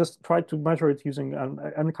 and if you just try to measure it using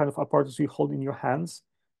any kind of apparatus you hold in your hands,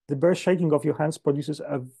 the bare shaking of your hands produces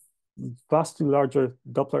a vastly larger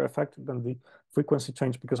Doppler effect than the frequency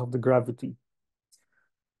change because of the gravity.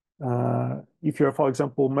 If you're, for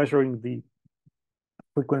example, measuring the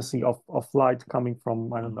frequency of light coming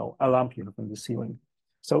from, I don't know, a lamp you have in the ceiling.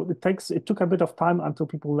 So it took a bit of time until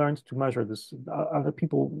people learned to measure this. Other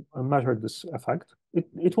people measured this effect.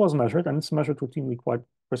 It was measured, and it's measured routinely quite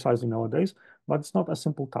precisely nowadays, but it's not a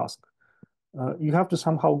simple task. You have to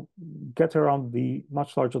somehow get around the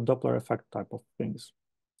much larger Doppler effect type of things.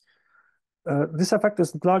 This effect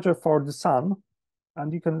is larger for the sun,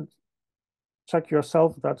 and you can check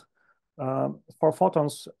yourself that for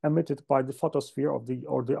photons emitted by the photosphere of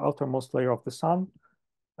the outermost layer of the sun,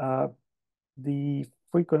 the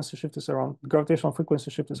frequency shift is around, gravitational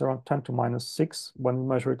frequency shift is around 10 to minus 6 when we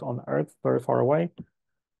measure it on Earth, very far away.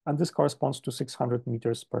 And this corresponds to 600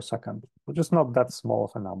 meters per second, which is not that small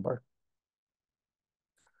of a number.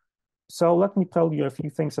 So let me tell you a few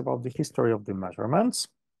things about the history of the measurements.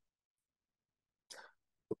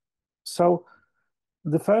 So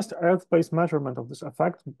the first Earth-based measurement of this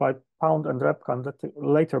effect by Pound and Repka, and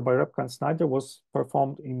later by Repka and Snyder, was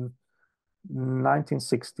performed in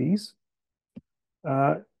 1960s.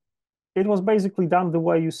 It was basically done the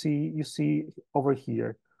way you see over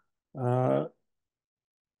here.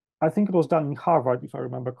 I think it was done in Harvard, if I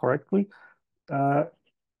remember correctly.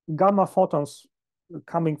 Gamma photons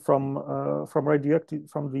coming from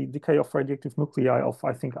the decay of radioactive nuclei of,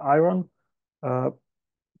 I think, iron,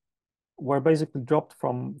 were basically dropped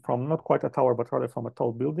from not quite a tower, but rather from a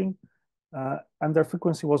tall building. And their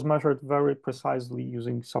frequency was measured very precisely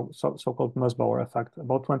using so-called Nussbauer effect,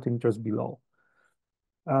 about 20 meters below.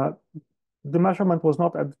 The measurement was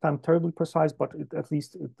not at the time terribly precise, but at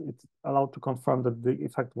least it allowed to confirm that the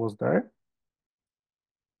effect was there.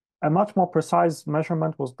 A much more precise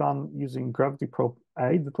measurement was done using Gravity Probe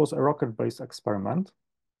A. That was a rocket-based experiment.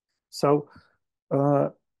 So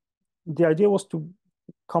the idea was to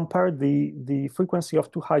compare the frequency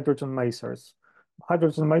of two hydrogen masers.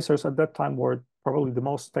 Hydrogen masers at that time were probably the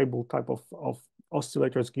most stable type of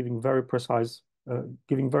oscillators, giving very precise,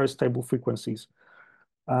 giving very stable frequencies.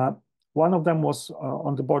 One of them was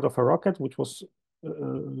on the board of a rocket, which was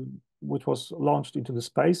launched into the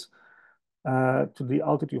space to the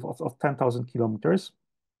altitude of 10,000 kilometers.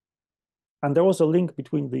 And there was a link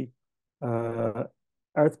between the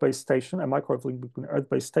Earth-based station, a microwave link between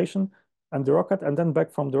Earth-based station and the rocket, and then back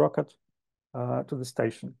from the rocket to the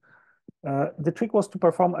station. The trick was to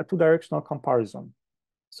perform a two-directional comparison.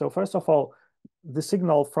 So first of all, the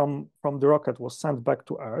signal from the rocket was sent back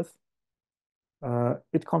to Earth.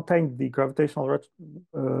 It contained the gravitational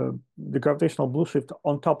blue shift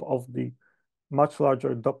on top of the much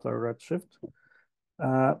larger Doppler redshift.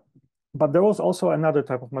 But there was also another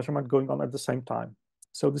type of measurement going on at the same time.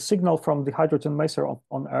 So the signal from the hydrogen maser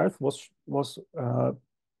on Earth was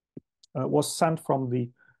sent from the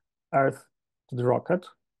Earth to the rocket.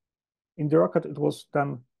 In the rocket, it was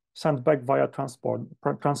then sent back via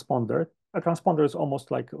transponder. A transponder is almost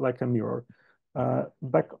like a mirror.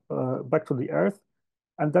 Back to the Earth,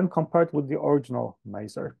 and then compared with the original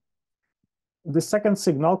maser. The second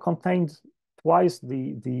signal contained twice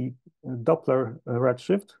the Doppler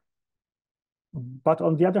redshift, but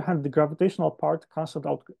on the other hand, the gravitational part canceled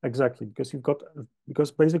out exactly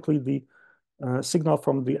because basically the signal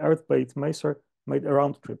from the Earth-based maser made a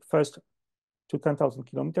round trip, first to 10,000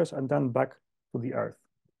 kilometers and then back to the Earth.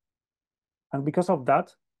 And because of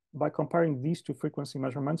that, by comparing these two frequency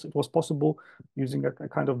measurements, it was possible, using a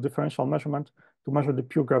kind of differential measurement, to measure the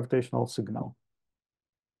pure gravitational signal.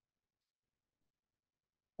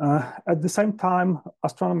 At the same time,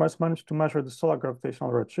 astronomers managed to measure the solar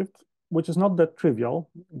gravitational redshift, which is not that trivial,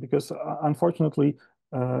 because unfortunately,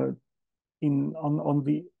 on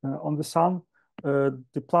the sun,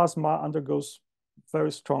 the plasma undergoes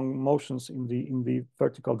very strong motions in the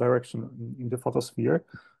vertical direction in the photosphere.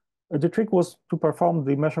 The trick was to perform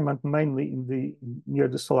the measurement mainly near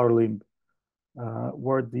the solar limb,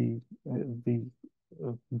 where the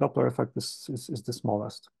Doppler effect is the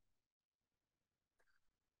smallest.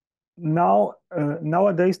 Now,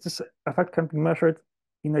 nowadays, this effect can be measured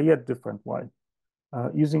in a yet different way,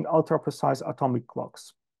 using ultra-precise atomic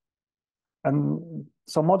clocks. And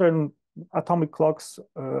so modern atomic clocks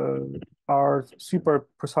are super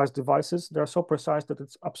precise devices. They're so precise that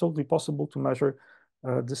it's absolutely possible to measure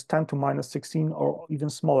this 10 to minus 16 or even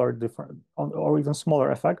smaller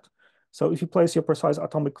effect. So if you place your precise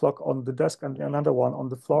atomic clock on the desk and another one on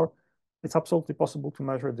the floor, it's absolutely possible to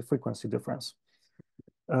measure the frequency difference.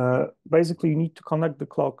 Basically, you need to connect the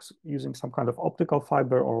clocks using some kind of optical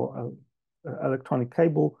fiber or electronic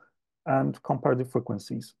cable and compare the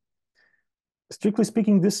frequencies. Strictly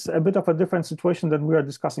speaking, this is a bit of a different situation than we are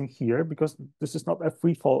discussing here, because this is not a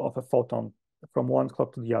free fall of a photon from one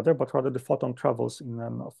clock to the other, but rather the photon travels in,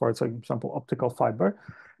 for example, optical fiber.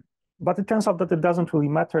 But it turns out that it doesn't really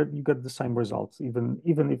matter. You get the same results, even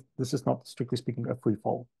if this is not, strictly speaking, a free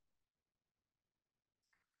fall.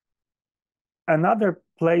 Another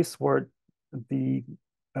place where the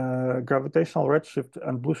gravitational redshift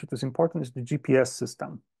and blueshift is important is the GPS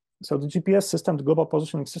system. So the GPS system, the global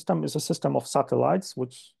positioning system, is a system of satellites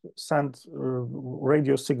which send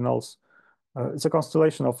radio signals. It's a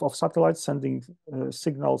constellation of satellites sending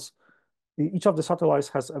signals. Each of the satellites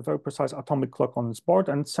has a very precise atomic clock on its board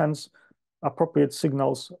and sends appropriate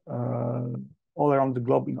signals all around the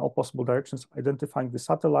globe in all possible directions, identifying the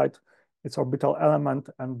satellite, its orbital element,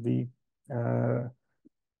 and the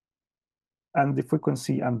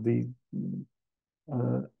frequency and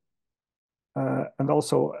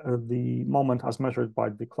also the moment as measured by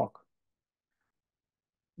the clock.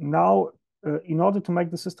 Now, in order to make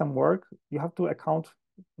the system work, you have to account.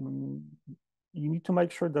 You need to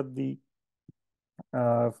make sure that the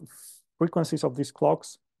frequencies of these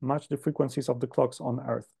clocks match the frequencies of the clocks on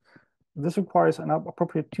Earth. This requires an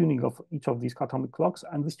appropriate tuning of each of these atomic clocks,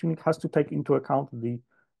 and this tuning has to take into account the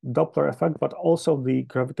Doppler effect, but also the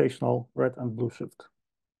gravitational red and blue shift.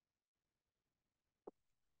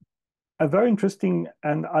 A very interesting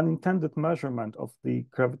and unintended measurement of the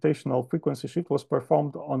gravitational frequency shift was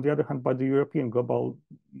performed, on the other hand, by the European Global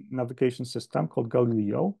Navigation System called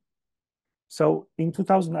Galileo. So in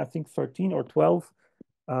 2013 or 12,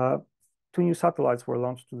 two new satellites were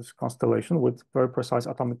launched to this constellation with very precise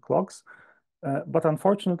atomic clocks. But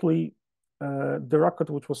unfortunately, the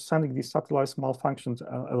rocket which was sending these satellites malfunctioned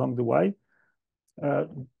along the way.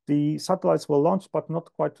 The satellites were launched, but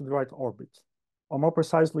not quite to the right orbit. Or more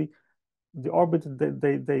precisely, the orbit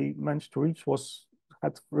they managed to reach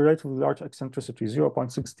had relatively large eccentricity,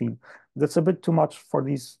 0.16. That's a bit too much for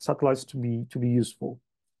these satellites to be useful.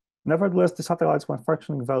 Nevertheless, the satellites were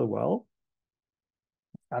functioning very well,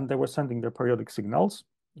 and they were sending their periodic signals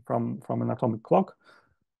from an atomic clock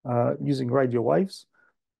using radio waves.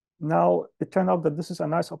 Now, it turned out that this is a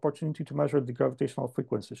nice opportunity to measure the gravitational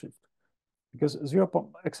frequency shift, because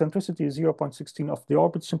eccentricity 0.16 of the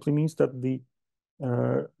orbit simply means that the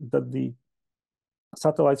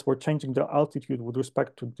satellites were changing their altitude with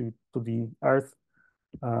respect to the Earth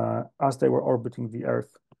as they were orbiting the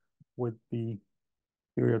Earth with the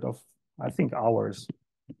period of, I think, hours.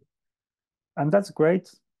 And that's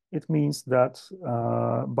great. It means that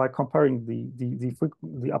by comparing the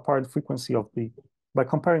apparent frequency by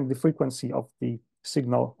comparing the frequency of the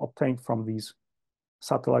signal obtained from these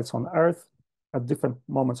satellites on Earth at different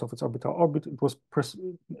moments of its orbital orbit,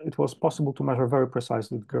 it was possible to measure very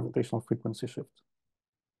precisely the gravitational frequency shift.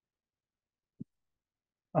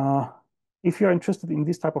 If you're interested in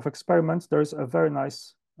this type of experiments, there's a very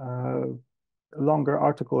nice longer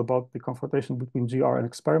article about the confrontation between GR and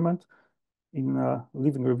experiment in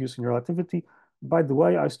Living Reviews in Relativity. By the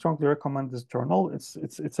way, I strongly recommend this journal.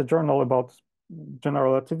 It's a journal about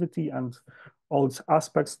general relativity and all its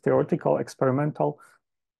aspects, theoretical, experimental,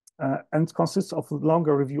 and it consists of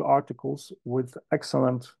longer review articles with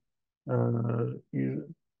excellent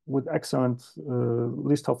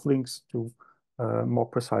list of links to more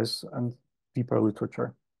precise and deeper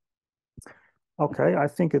literature. Okay, I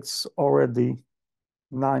think it's already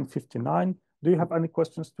 9:59. Do you have any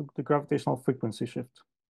questions to the gravitational frequency shift?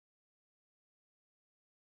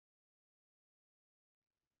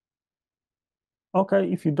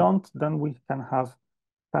 Okay, if you don't, then we can have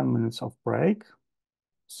 10 minutes of break.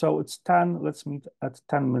 So it's 10, let's meet at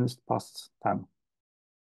 10 minutes past 10.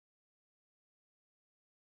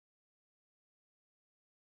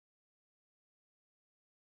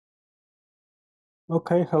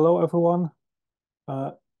 Okay, hello everyone.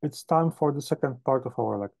 It's time for the second part of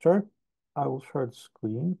our lecture. I will share the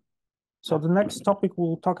screen. So the next topic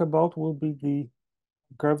we'll talk about will be the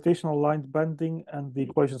gravitational line bending and the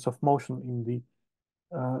equations of motion in the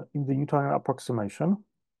Newtonian approximation.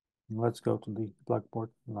 Let's go to the blackboard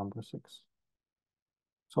number 6.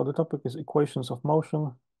 So the topic is equations of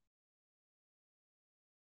motion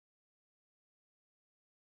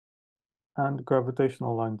and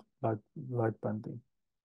gravitational light bending.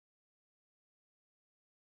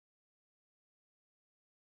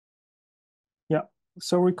 Yeah,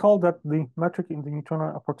 so recall that the metric in the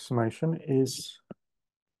Newtonian approximation is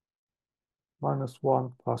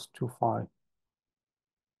 -1 plus 2 phi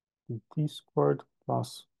dt squared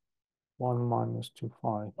plus 1 minus 2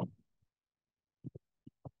 phi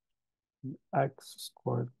x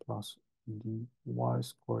squared plus dy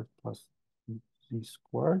squared plus z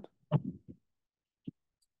squared,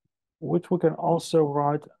 which we can also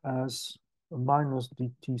write as minus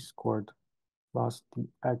dt squared plus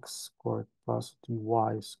dx squared plus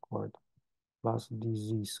dy squared plus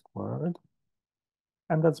dz squared.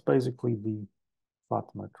 And that's basically the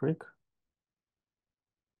flat metric.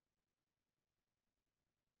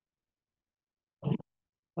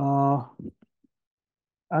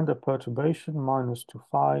 And the perturbation minus 2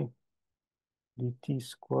 phi dt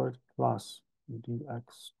squared plus dx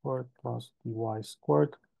squared plus dy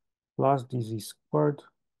squared plus dz squared.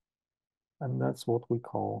 And that's what we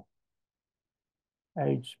call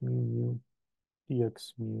h mu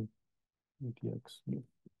dx mu dx mu.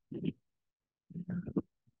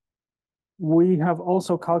 We have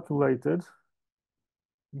also calculated,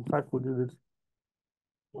 in fact, we did it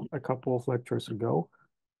a couple of lectures ago,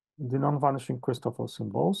 the non-vanishing Christoffel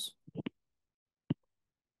symbols.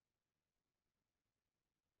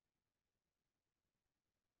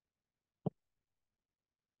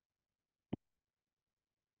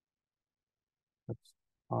 That's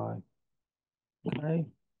I, k.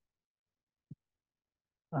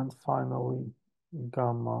 And finally,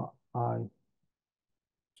 gamma I,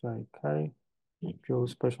 j, k. Pure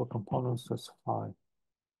special components, that's phi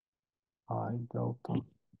I delta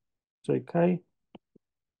jk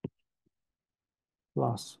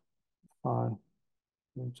plus phi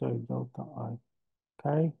j delta I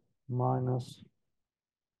k minus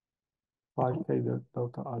phi k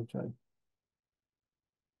delta ij.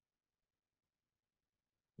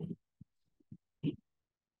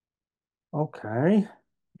 Okay,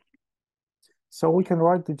 so we can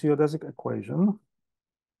write the geodesic equation.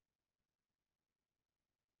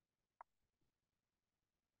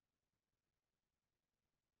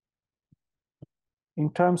 In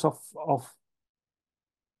terms of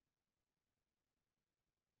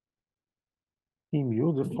E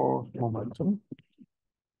mu, the forward momentum.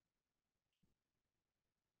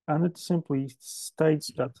 And it simply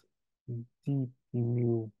states that dp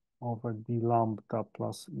mu over d lambda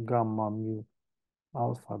plus gamma mu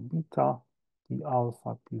alpha beta, d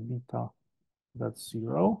alpha p beta, that's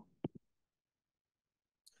 0.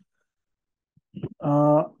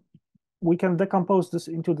 We can decompose this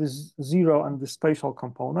into this 0 and the spatial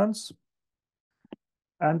components.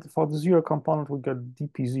 And for the 0 component, we get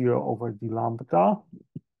dp0 over d lambda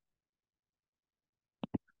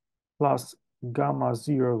plus gamma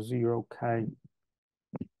 0, 0, k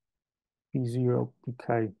p0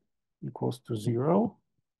 pk equals to 0.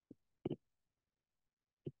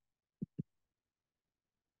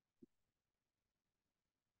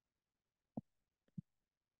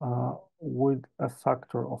 With a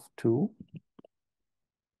factor of 2.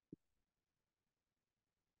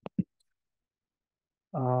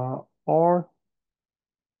 Or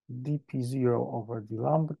dp0 over d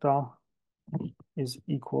lambda is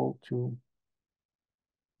equal to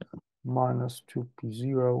minus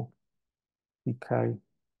 2p0 pk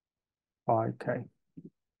by k.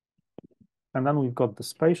 And then we've got the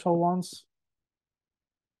spatial ones,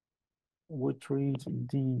 which reads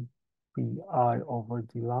dpi over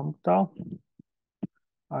d lambda.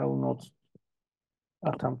 I will not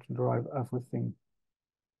attempt to derive everything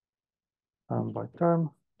term by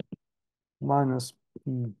term. Minus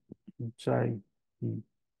pj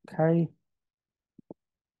pk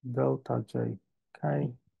delta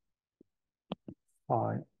jk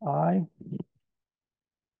phi I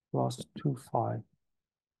plus 2 phi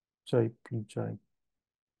jpj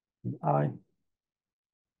I.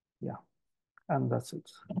 Yeah, and that's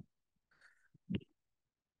it.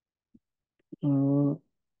 Now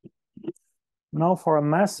for a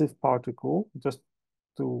massive particle, just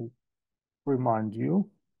to remind you,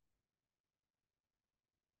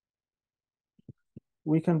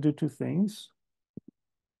 we can do two things.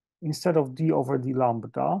 Instead of d over d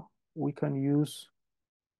lambda, we can use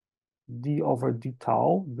d over d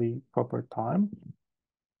tau, the proper time.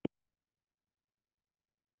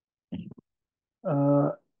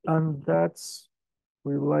 And that's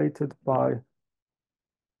related by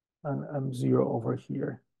an m0 over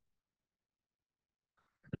here.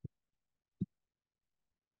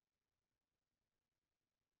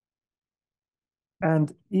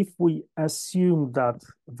 And if we assume that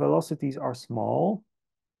velocities are small,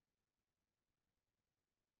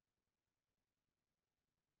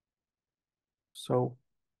 so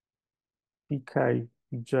pk,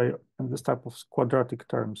 pj, and this type of quadratic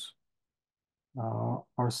terms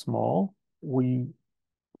are small, we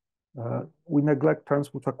neglect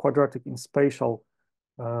terms which are quadratic in spatial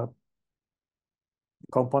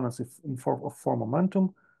components in form of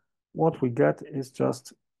momentum. What we get is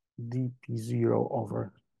just dp0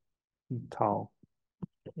 over d tau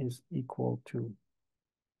is equal to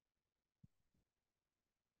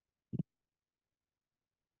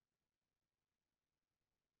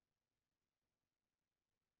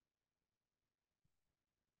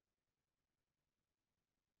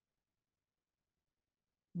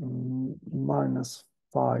minus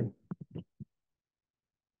phi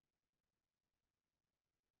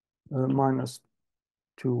minus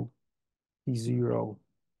 2 p0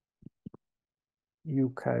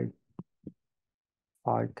 uk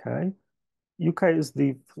phi k. uk is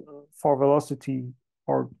the for velocity,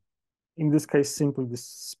 or in this case simply the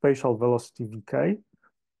spatial velocity vk,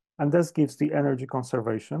 and this gives the energy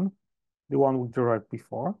conservation, the one we derived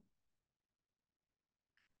before.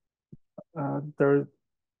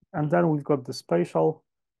 And then we've got the spatial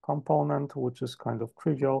component, which is kind of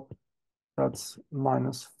trivial. That's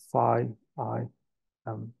minus phi I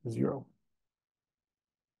m0.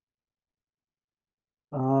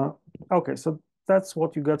 Okay, so that's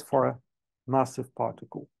what you get for a massive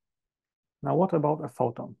particle. Now, what about a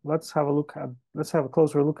photon? Let's have a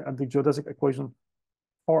closer look at the geodesic equation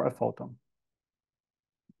for a photon.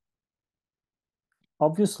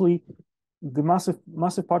 Obviously, the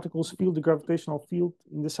massive particles feel the gravitational field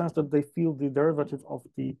in the sense that they feel the derivative of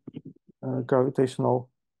the gravitational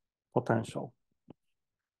potential.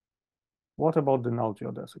 What about the null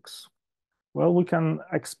geodesics? Well, we can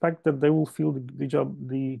expect that they will feel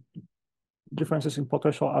the differences in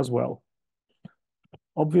potential as well.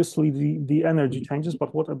 Obviously, the energy changes,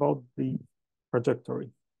 but what about the trajectory?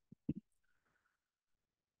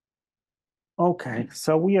 Okay,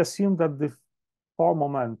 so we assume that the for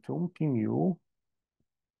momentum, p mu,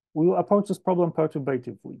 we will approach this problem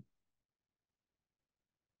perturbatively.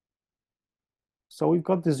 So we've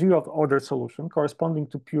got the zeroth order solution corresponding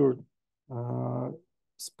to pure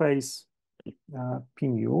space p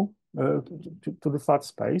mu, to the flat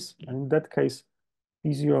space. And in that case,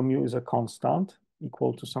 p0 mu is a constant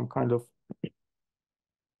equal to some kind of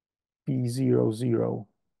p0, 0,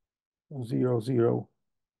 0, 0,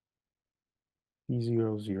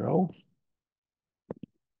 p0, 0.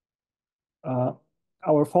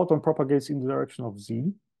 Our photon propagates in the direction of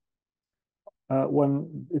z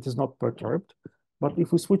when it is not perturbed. But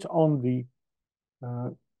if we switch on the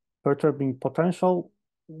perturbing potential,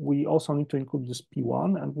 we also need to include this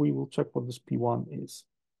P1, and we will check what this P1 is.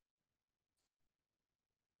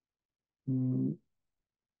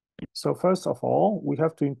 So first of all, we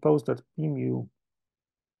have to impose that P mu,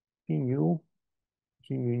 G mu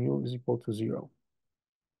nu is equal to 0,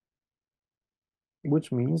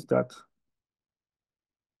 which means that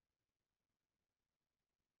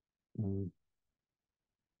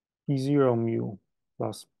P0 mu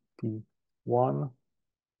plus P1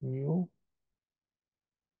 mu,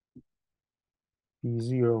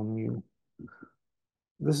 P0 mu.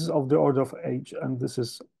 This is of the order of h, and this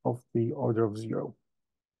is of the order of 0.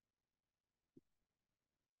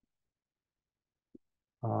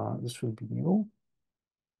 This should be mu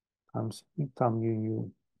times eta mu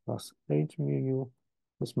nu plus h mu nu.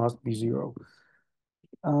 This must be 0.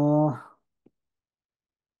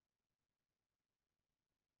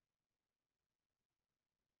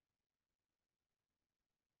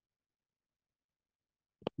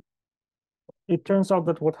 It turns out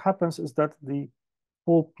that what happens is that the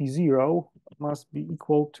full P0 must be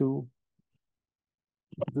equal to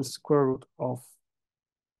the square root of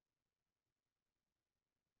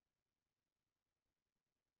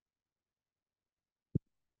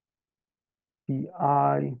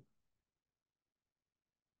Pi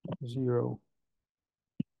 0,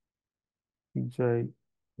 Pj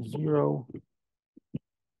 0,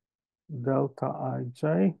 delta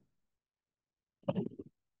ij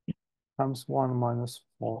times 1 minus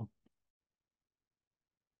 4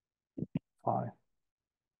 phi.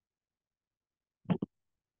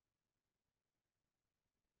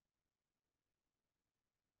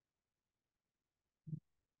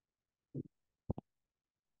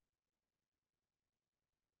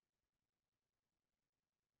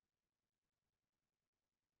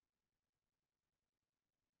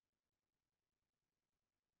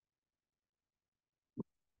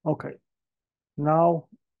 Okay, now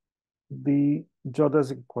the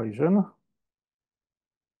geodesic equation.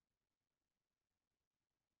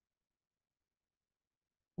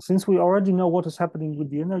 Since we already know what is happening with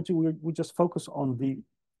the energy, we just focus on the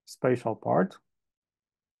spatial part.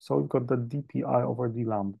 So we've got the dpi over d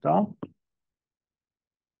lambda.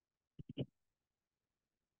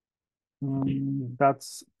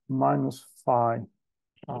 That's minus phi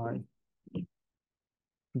I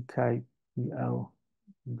pk pl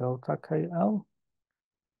delta kl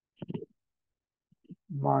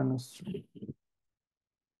minus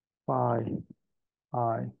phi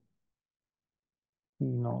I p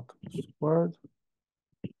naught squared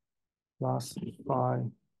plus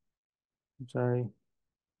phi j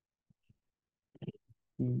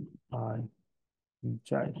p I p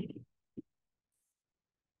j.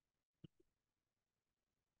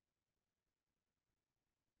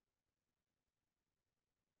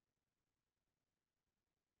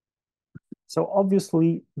 So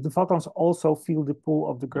obviously the photons also feel the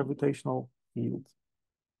pull of the gravitational field.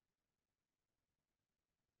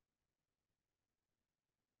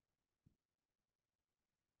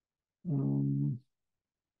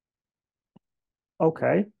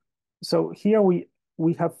 Okay, so here we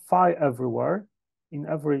have phi everywhere in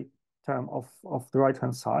every term of the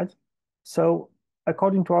right-hand side. So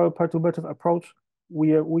according to our perturbative approach,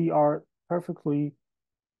 we are perfectly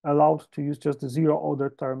allowed to use just the zero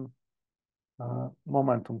order term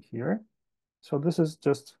momentum here. So this is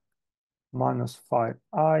just minus phi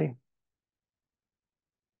I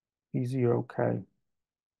P0K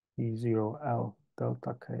P0L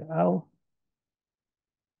delta KL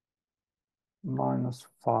minus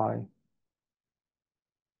phi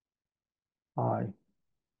I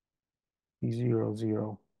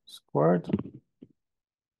P00 squared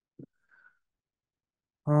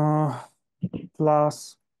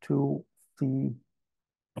plus 2 phi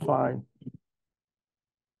phi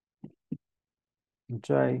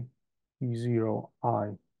j P0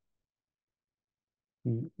 I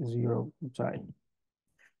P0 j.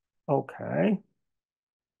 Okay,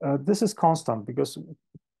 this is constant because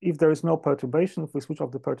if there is no perturbation, if we switch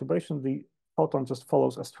off the perturbation, the photon just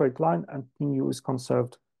follows a straight line and p nu is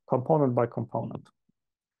conserved component by component.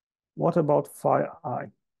 What about phi I?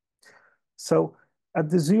 So at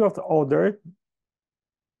the zeroth order,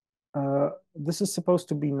 this is supposed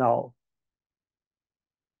to be null.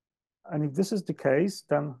 And if this is the case,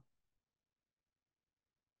 then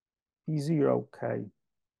P0K,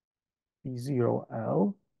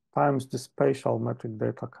 P0L times the spatial metric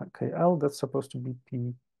delta KL, that's supposed to be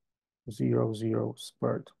P00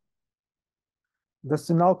 squared. That's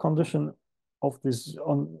the null condition of this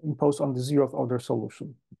imposed on the zeroth order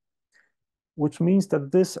solution, which means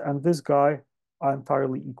that this and this guy are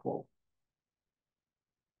entirely equal.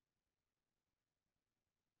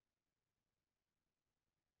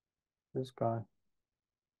 This guy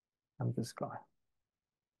and this guy.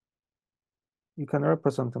 You can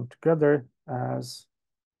represent them together as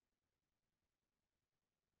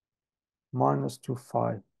minus 2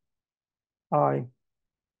 phi I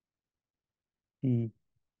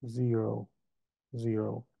P00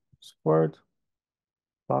 squared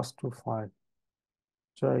plus 2 phi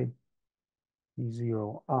j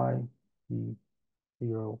P0 I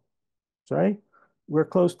P0 j. We're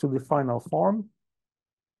close to the final form.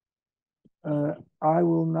 I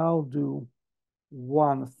will now do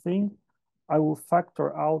one thing. I will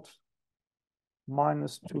factor out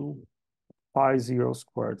minus 2 pi 0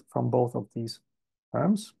 squared from both of these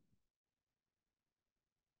terms.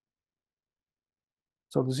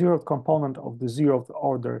 So the zeroth component of the zeroth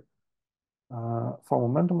order for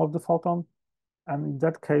momentum of the photon. And in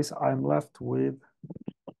that case, I'm left with,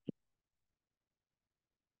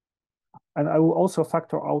 and I will also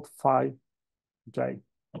factor out phi j.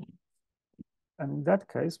 And in that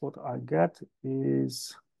case, what I get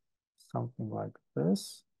is something like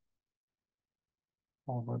this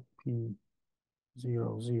over P00,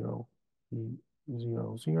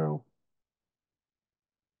 P00,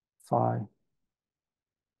 phi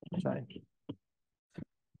j.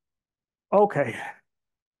 Okay.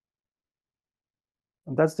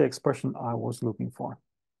 And that's the expression I was looking for.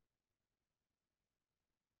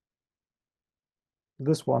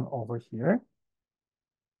 this one over here.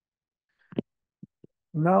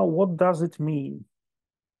 Now, what does it mean?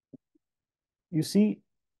 You see,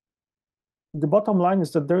 the bottom line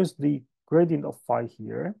is that there is the gradient of phi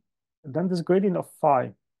here. And then this gradient of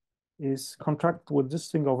phi is contracted with this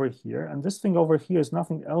thing over here. And this thing over here is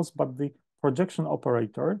nothing else but the projection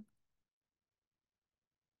operator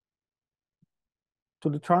to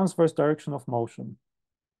the transverse direction of motion.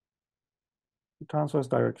 The transverse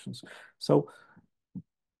directions. So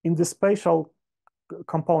in the spatial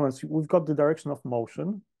components, we've got the direction of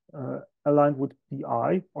motion aligned with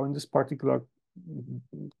pi, or in this particular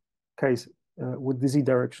case, with the z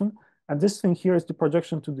direction. And this thing here is the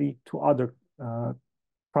projection to the two other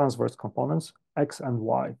transverse components, x and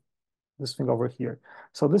y, this thing over here.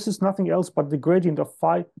 So this is nothing else but the gradient of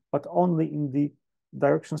phi, but only in the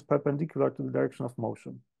directions perpendicular to the direction of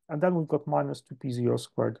motion. And then we've got minus 2p0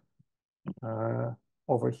 squared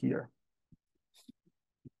over here.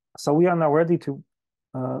 So we are now ready to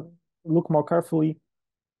look more carefully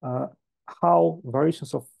how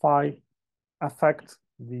variations of phi affect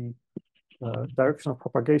the direction of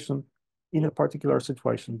propagation in a particular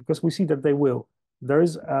situation, because we see that they will. There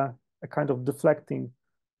is a kind of deflecting,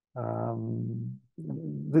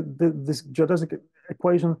 this geodesic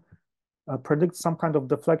equation predicts some kind of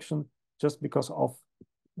deflection just because of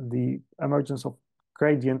the emergence of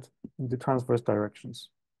gradient in the transverse directions.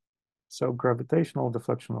 So gravitational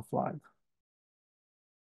deflection of light.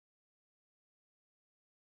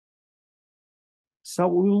 So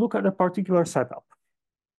we will look at a particular setup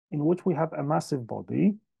in which we have a massive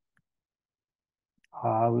body.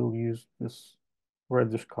 I will use this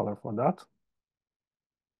reddish color for that.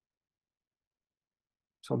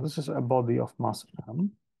 So this is a body of mass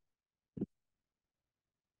m.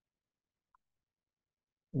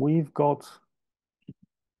 We've got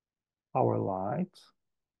our light,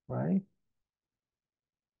 right?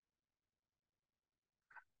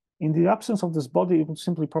 In the absence of this body, it would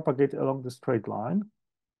simply propagate along the straight line.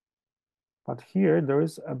 But here there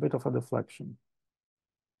is a bit of a deflection.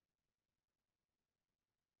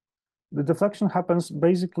 The deflection happens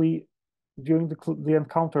basically during the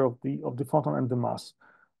encounter of the photon and the mass.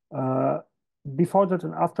 Before that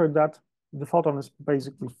and after that, the photon is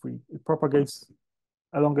basically free. It propagates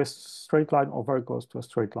along a straight line or very close to a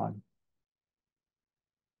straight line.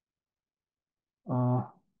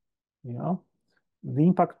 Yeah. The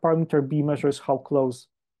impact parameter B measures how close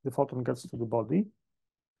the photon gets to the body,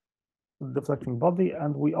 the deflecting body,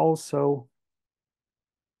 and we also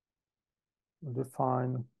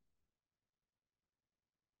define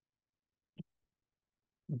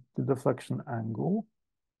the deflection angle.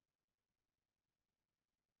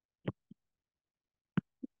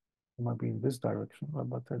 It might be in this direction,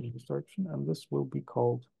 but in this direction, and this will be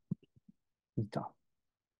called theta.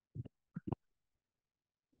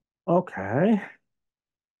 Okay.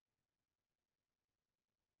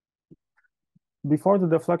 Before the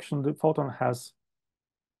deflection, the photon has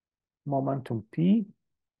momentum P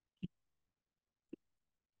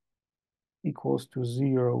equals to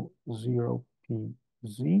 0, 0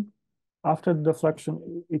 pz. After the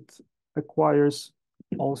deflection, it acquires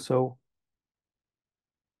also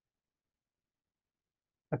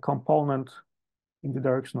a component in the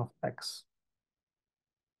direction of x.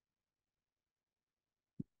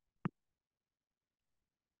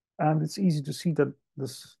 And it's easy to see that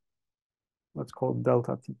this, let's call it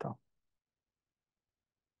delta theta.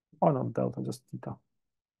 Or not delta, just theta.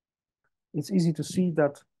 It's easy to see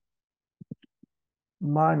that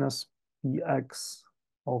minus px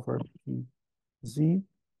over pz,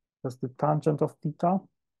 that's the tangent of theta,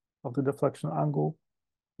 of the deflection angle,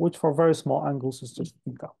 which for very small angles is just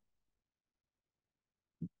theta.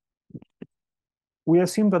 We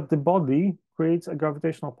assume that the body creates a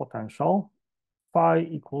gravitational potential, phi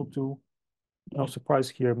equal to, no surprise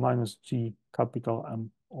here, minus g capital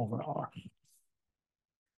M over r.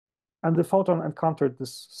 And the photon encountered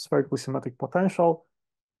this spherically symmetric potential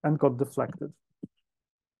and got deflected.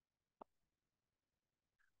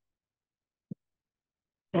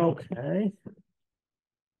 Okay.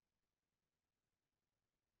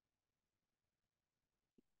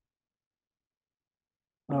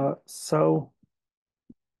 So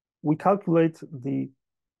we calculate the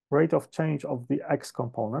rate of change of the x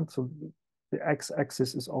component. So the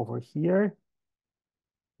x-axis is over here.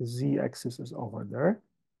 The z-axis is over there.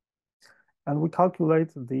 And we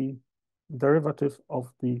calculate the derivative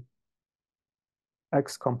of the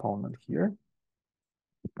x component here.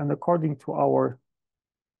 And according to our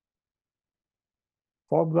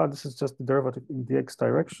formula, this is just the derivative in the x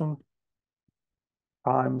direction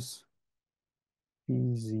times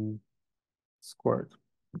pz squared.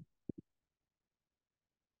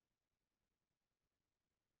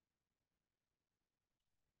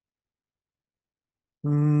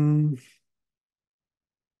 We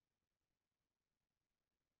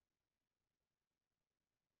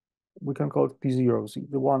can call it P0Z,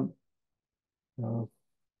 the one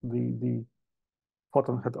the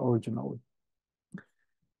photon had originally.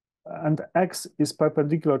 And X is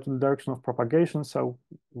perpendicular to the direction of propagation, so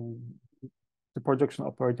the projection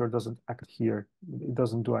operator doesn't act here. It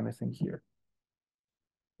doesn't do anything here.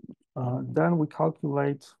 Then we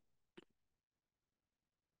calculate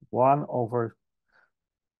 1 over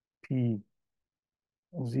P0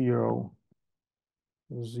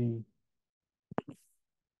 Z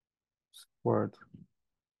squared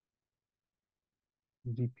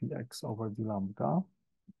dpx over d lambda.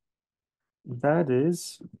 That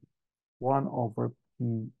is 1 over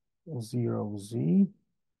P0Z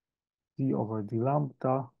d over d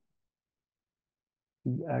lambda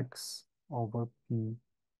dx over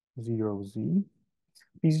P0Z.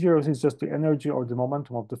 P0Z is just the energy or the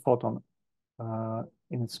momentum of the photon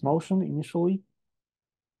in its motion initially.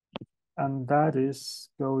 And that is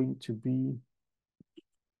going to be,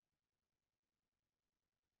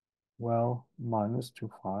 well, minus 2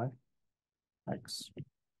 phi x.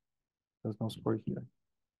 There's no square here.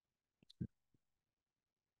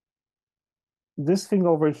 This thing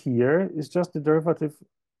over here is just the derivative,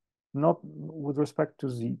 not with respect to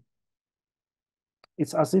z.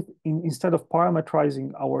 It's as if instead of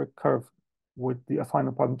parametrizing our curve with the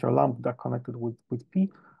affine parameter lambda connected with p,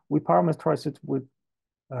 we parameterize it with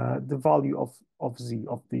the value of z,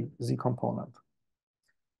 of the z component.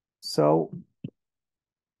 So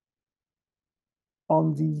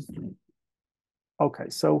on the, okay,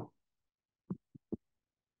 so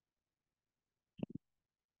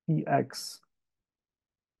px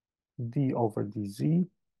d over dz,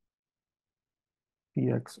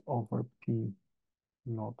 px over p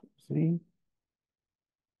not z,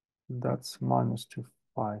 that's minus 2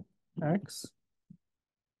 phi x.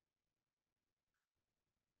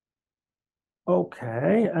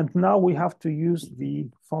 Okay, and now we have to use the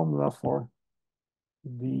formula for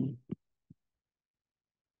the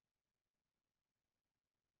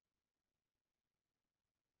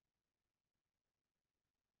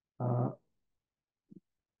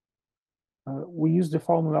we use the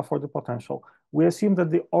formula for the potential. We assume that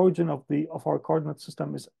the origin of our coordinate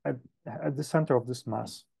system is at the center of this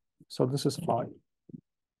mass. So this is phi.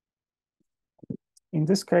 In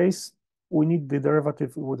this case, we need the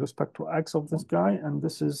derivative with respect to x of this guy, and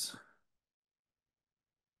this is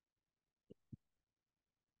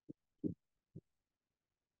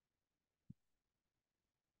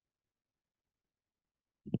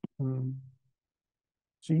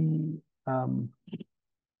g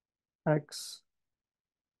x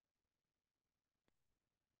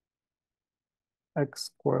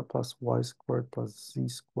squared plus y squared plus z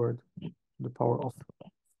squared to the power of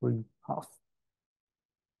 3/2.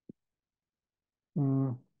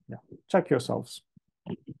 Yeah, check yourselves.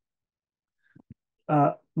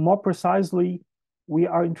 More precisely, we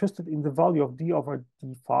are interested in the value of d over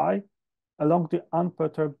d phi along the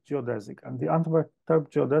unperturbed geodesic. And the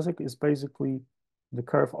unperturbed geodesic is basically the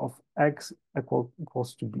curve of x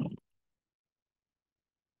equals to b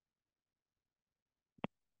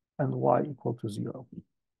and y equal to 0.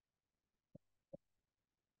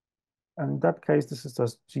 And in that case, this is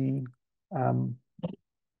just g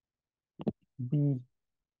b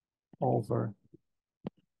over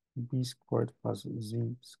b squared plus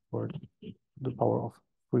z squared to the power of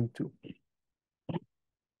 3/2.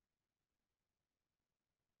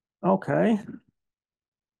 Okay.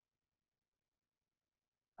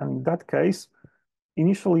 And in that case,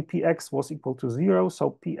 initially px was equal to 0,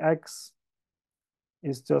 so px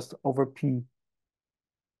is just over p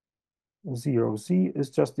 0z is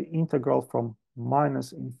just the integral from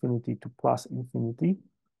minus infinity to plus infinity.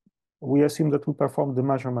 We assume that we perform the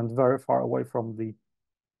measurement very far away from the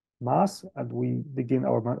mass, and we begin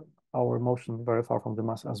our motion very far from the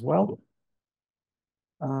mass as well.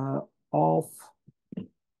 Of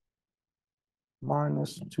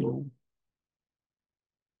minus 2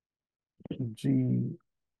 g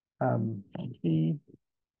b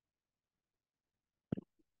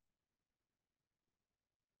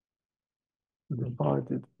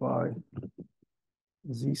divided by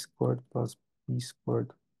z squared plus b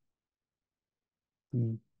squared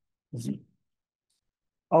dz.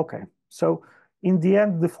 Okay, so in the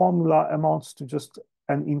end, the formula amounts to just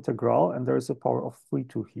an integral, and there is a power of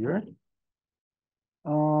 3/2 here.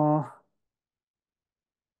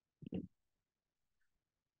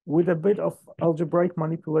 With a bit of algebraic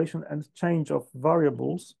manipulation and change of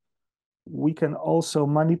variables, we can also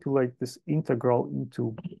manipulate this integral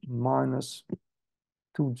into minus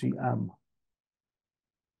 2gm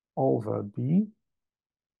over b.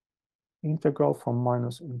 integral from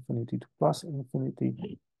minus infinity to plus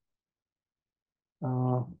infinity.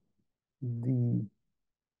 The,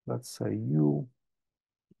 let's say, u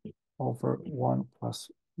over 1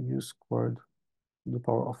 plus u squared to the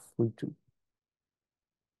power of 3/2.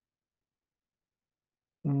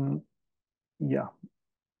 Yeah,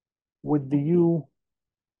 with the u,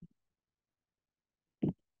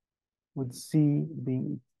 with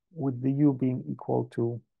the u being equal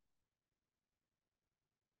to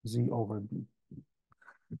z over b.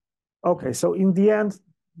 Okay, so in the end,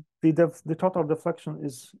 the total deflection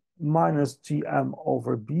is minus gm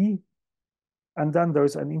over b, and then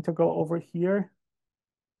there's an integral over here.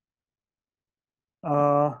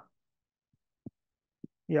 Yeah,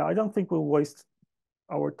 I don't think we'll waste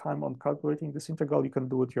our time on calculating this integral. You can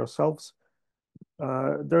do it yourselves.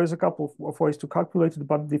 There is a couple of ways to calculate it,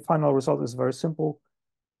 but the final result is very simple.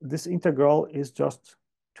 This integral is just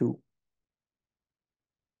 2.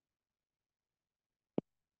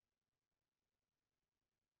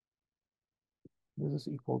 This is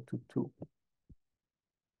equal to 2.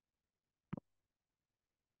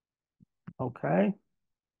 Okay.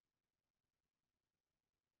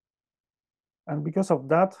 And because of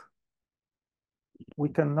that, we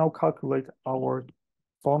can now calculate our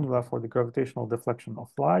formula for the gravitational deflection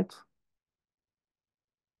of light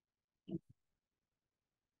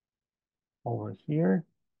over here.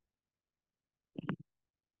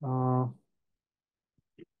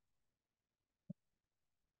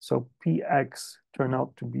 So Px turned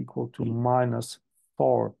out to be equal to minus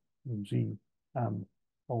 4gm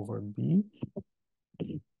over b,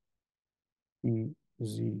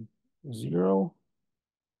 Pz0.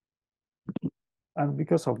 And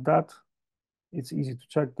because of that, it's easy to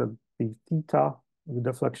check that the theta, the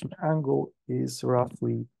deflection angle, is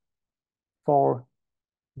roughly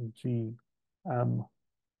 4gm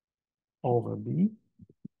over b.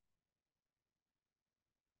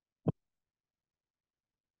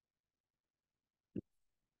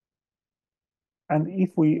 And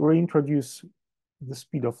if we reintroduce the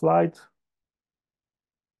speed of light,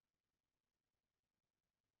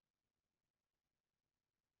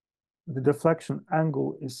 the deflection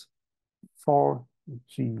angle is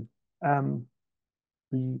 4gm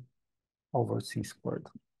b over c squared.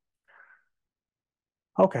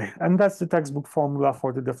 Okay, and that's the textbook formula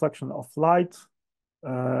for the deflection of light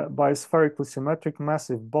by a spherically symmetric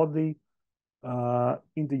massive body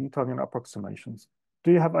in the Newtonian approximations.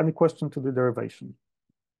 Do you have any question to the derivation?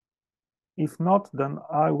 If not, then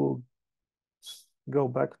I will go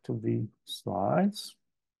back to the slides.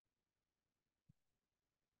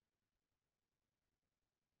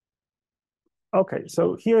 Okay,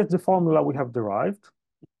 so here's the formula we have derived.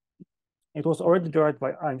 It was already derived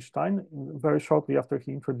by Einstein very shortly after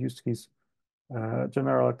he introduced his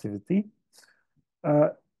general relativity.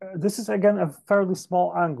 This is again a fairly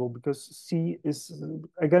small angle because c is,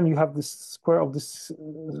 again, you have this square of this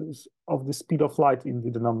of the speed of light in the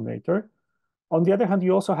denominator. On the other hand,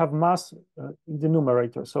 you also have mass in the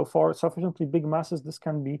numerator. So for sufficiently big masses, this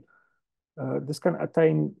can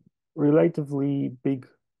attain relatively big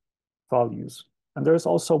values. And there is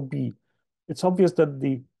also b. It's obvious that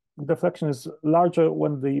the deflection is larger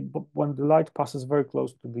when the light passes very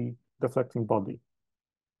close to the deflecting body.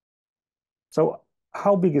 So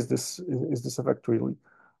how big is this effect really?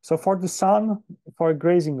 So for the sun, for a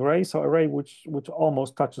grazing ray, so a ray which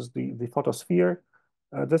almost touches the photosphere,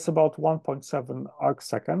 that's about 1.7 arc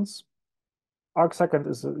seconds. Arc second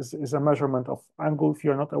is a measurement of angle, if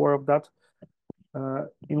you're not aware of that,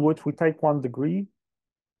 in which we take 1 degree,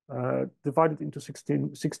 divide it into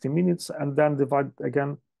 60 minutes, and then divide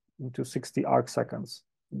again into 60 arc seconds.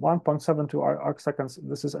 1.72 arc seconds,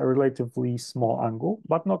 this is a relatively small angle,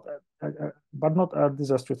 but not a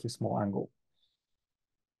disastrously small angle.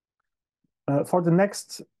 For the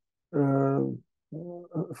next,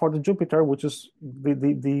 for the Jupiter, which is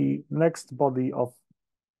the next body of,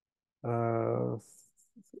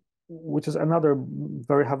 which is another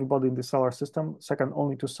very heavy body in the solar system, second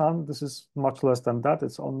only to Sun, this is much less than that.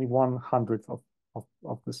 It's only 1/100th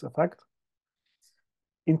of this effect.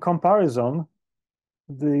 In comparison,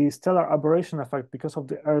 the stellar aberration effect, because of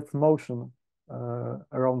the Earth motion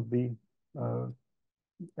around the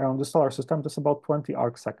solar system, is about 20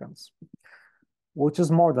 arc seconds, which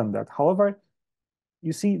is more than that. However,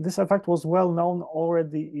 you see, this effect was well known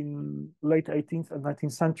already in late 18th and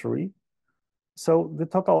 19th century. So the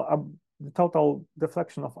total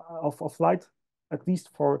deflection of light, at least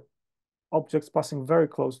for objects passing very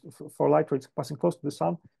close, for light rays passing close to the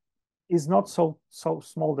sun, is not so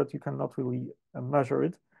small that you cannot really measure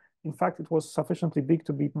it. In fact, it was sufficiently big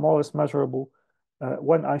to be more or less measurable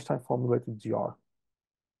when Einstein formulated GR.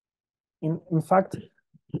 In fact,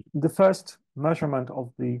 the first measurement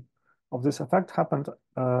of this effect happened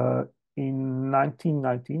in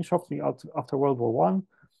 1919, shortly after World War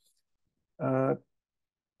I.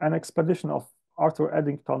 An expedition of Arthur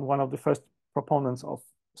Eddington, one of the first proponents of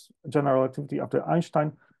general relativity after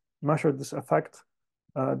Einstein, measured this effect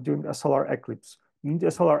during a solar eclipse. You need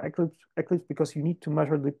a solar eclipse because you need to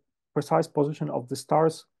measure the precise position of the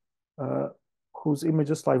stars whose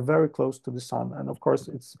images lie very close to the sun. And of course,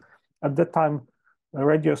 it's at that time,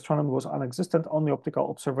 radio astronomy was non-existent, only optical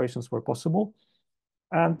observations were possible.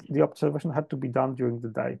 And the observation had to be done during the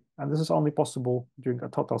day. And this is only possible during a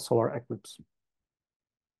total solar eclipse.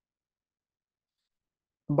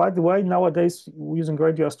 By the way, nowadays, using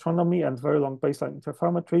radio astronomy and very long baseline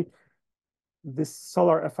interferometry, this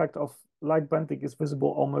solar effect of light bending is visible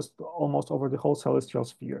almost over the whole celestial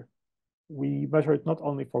sphere. We measure it not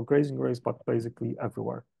only for grazing rays, but basically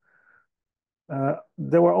everywhere.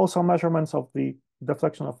 There were also measurements of the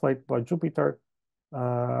deflection of light by Jupiter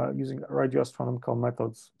using radio astronomical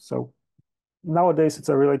methods. So nowadays, it's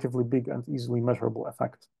a relatively big and easily measurable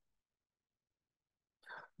effect.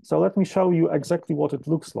 So let me show you exactly what it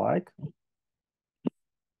looks like.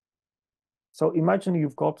 So imagine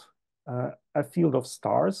you've got a field of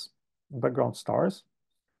stars, background stars.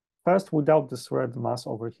 First, without this red mass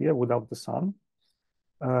over here, without the sun,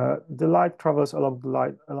 the light travels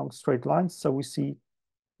along straight lines. So we see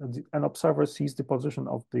an observer sees the position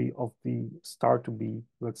of the star to be,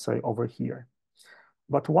 let's say, over here.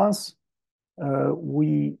 But once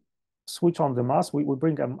we switch on the mass, we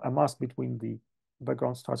bring a mass between the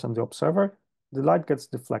background stars and the observer, the light gets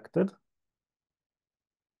deflected.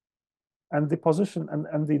 And the position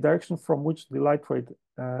and the direction from which the light ray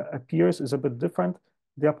appears is a bit different.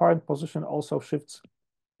 The apparent position also shifts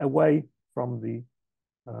away from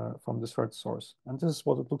this red source. And this is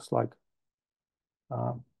what it looks like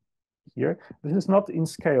here. This is not in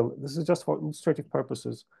scale. This is just for illustrative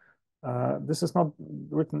purposes. This is not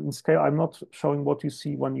written in scale. I'm not showing what you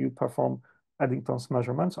see when you perform Eddington's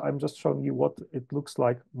measurements. I'm just showing you what it looks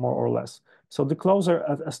like more or less. So the closer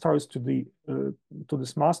a star is to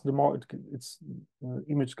this mass, the more its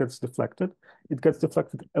image gets deflected. It gets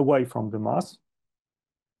deflected away from the mass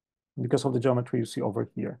because of the geometry you see over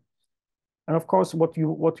here. And of course, what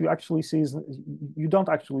you actually see is you don't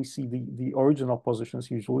actually see the original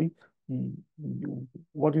positions usually.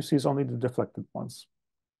 What you see is only the deflected ones.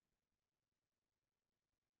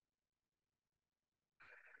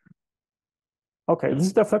 Okay,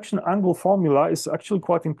 this deflection angle formula is actually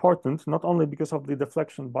quite important, not only because of the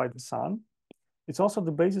deflection by the sun, it's also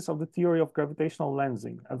the basis of the theory of gravitational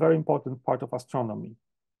lensing, a very important part of astronomy.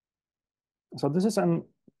 So this is an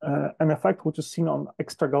effect which is seen on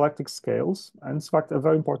extragalactic scales, and in fact, a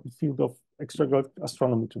very important field of extragalactic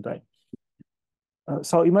astronomy today.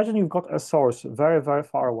 So imagine you've got a source very, very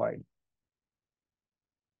far away,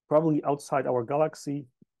 probably outside our galaxy,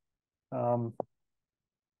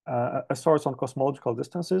 a source on cosmological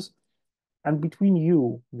distances, and between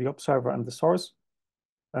you, the observer, and the source,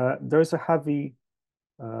 there's a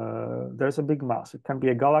big mass. It can be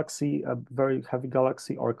a galaxy, a very heavy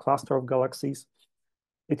galaxy, or a cluster of galaxies.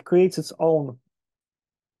 It creates its own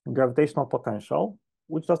gravitational potential,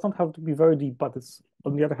 which does not have to be very deep, but it's,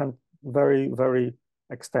 on the other hand, very, very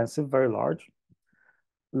extensive, very large.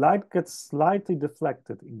 Light gets slightly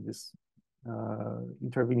deflected in this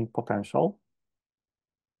intervening potential.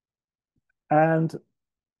 And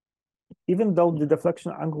even though the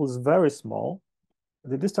deflection angle is very small,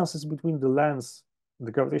 the distances between the lens,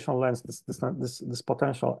 the gravitational lens, this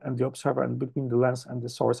potential, and the observer, and between the lens and the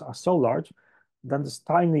source are so large, then this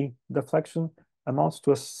tiny deflection amounts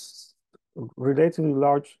to a relatively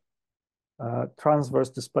large transverse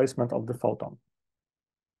displacement of the photon.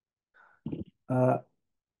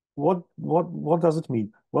 What does it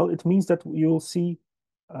mean? Well, it means that you'll see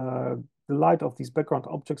the light of these background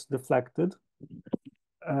objects deflected,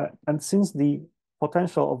 and since the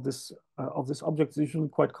potential of this object is usually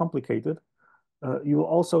quite complicated, you will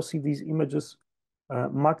also see these images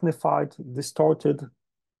magnified, distorted,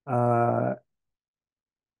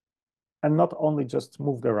 and not only just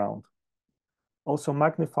moved around, also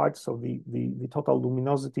magnified. So the total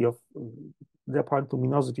luminosity of the apparent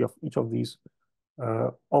luminosity of each of these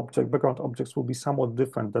background objects will be somewhat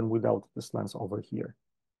different than without this lens over here.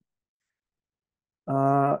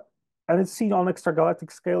 And it's seen on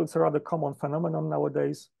extragalactic scale. It's a rather common phenomenon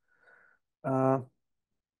nowadays.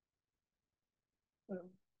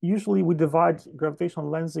 Usually we divide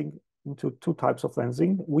gravitational lensing into two types of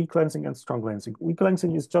lensing, weak lensing and strong lensing. Weak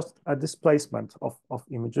lensing is just a displacement of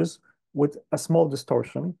images with a small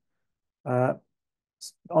distortion.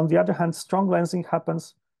 On the other hand, strong lensing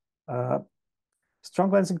happens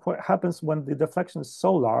Strong lensing happens when the deflection is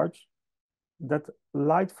so large that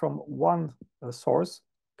light from one source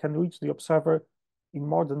can reach the observer in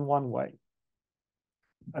more than one way.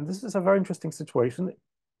 And this is a very interesting situation.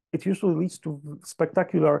 It usually leads to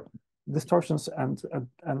spectacular distortions and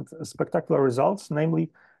spectacular results.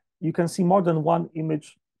 Namely, you can see more than one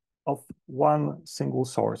image of one single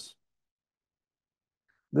source.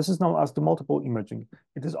 This is known as the multiple imaging.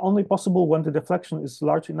 It is only possible when the deflection is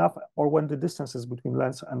large enough or when the distances between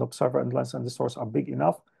lens and observer and lens and the source are big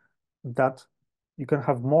enough that you can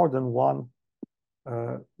have more than one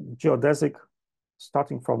geodesic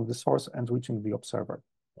starting from the source and reaching the observer.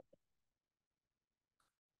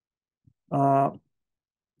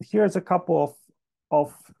 Here's a couple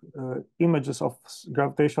of images of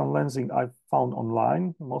gravitational lensing I've found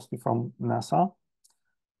online, mostly from NASA.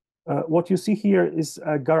 What you see here is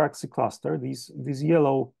a galaxy cluster. These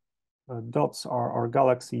yellow dots are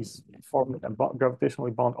galaxies forming a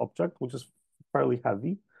gravitationally bound object, which is fairly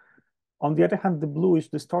heavy. On the other hand, the bluish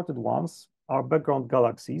distorted ones are background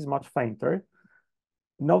galaxies, much fainter.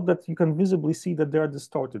 Note that you can visibly see that they are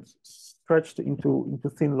distorted, stretched into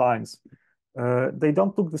thin lines. They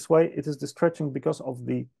don't look this way. It is the stretching because of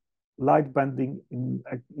the light bending in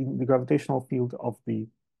the gravitational field of the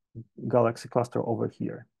galaxy cluster over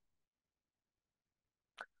here.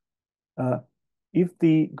 If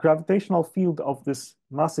the gravitational field of this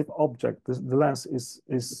massive object, the lens,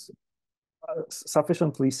 is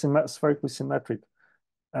sufficiently spherically symmetric,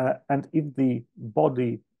 and if the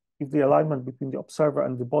alignment between the observer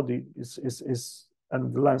and the body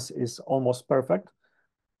and the lens is almost perfect,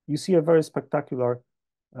 you see a very spectacular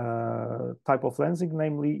type of lensing.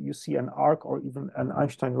 Namely, you see an arc or even an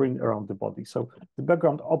Einstein ring around the body. So the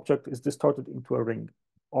background object is distorted into a ring,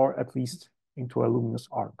 or at least into a luminous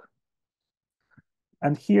arc.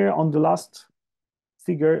 And here on the last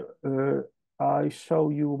figure, I show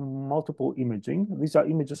you multiple imaging. These are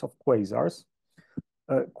images of quasars.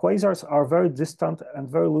 Quasars are very distant and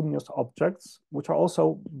very luminous objects, which are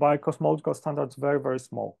also, by cosmological standards, very, very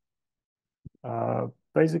small.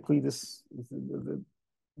 Basically, these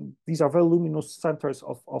are very luminous centers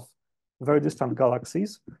of very distant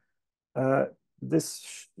galaxies.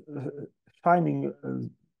 This shining,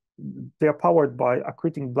 they are powered by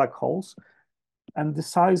accreting black holes. And the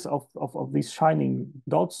size of these shining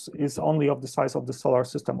dots is only of the size of the solar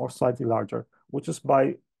system or slightly larger, which is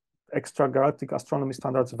by extragalactic astronomy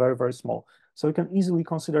standards very, very small. So you can easily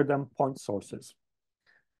consider them point sources.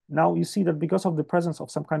 Now you see that because of the presence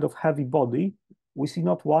of some kind of heavy body, we see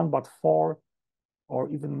not one, but four or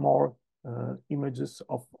even more images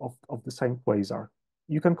of the same quasar.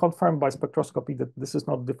 You can confirm by spectroscopy that this is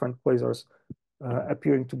not different quasars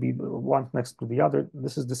appearing to be one next to the other.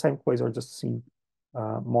 This is the same quasar, just seen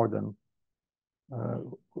more than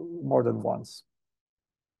once.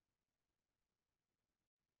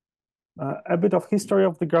 A bit of history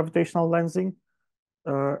of the gravitational lensing.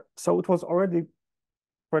 So it was already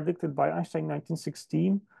predicted by Einstein in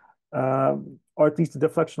 1916, or at least the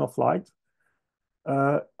deflection of light.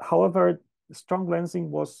 However, strong lensing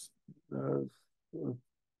was,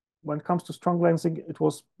 when it comes to strong lensing, it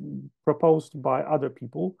was proposed by other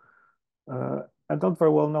people. And not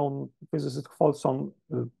very well-known physicist Folsom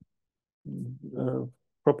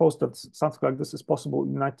proposed that something like this is possible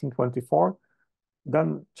in 1924.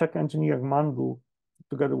 Then Czech engineer Mandl,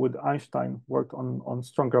 together with Einstein, worked on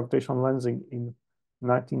strong gravitational lensing in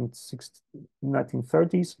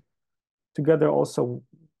 1930s. Together also,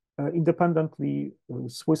 independently,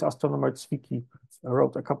 Swiss astronomer Fizyki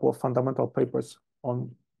wrote a couple of fundamental papers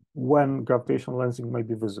on when gravitational lensing may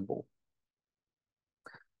be visible.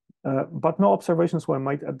 But no observations were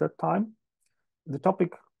made at that time. The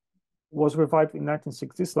topic was revived in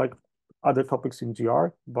 1960s, like other topics in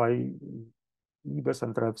GR, by Liebes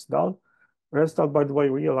and Revsdal. Revsdal, by the way,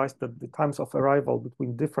 realized that the times of arrival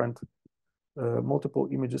between different multiple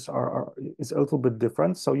images is a little bit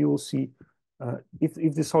different. So you will see, if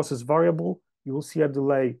the source is variable, you will see a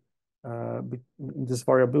delay in this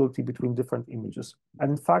variability between different images.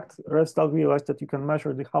 And in fact, Revsdal realized that you can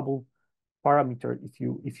measure the Hubble parameter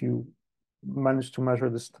if you manage to measure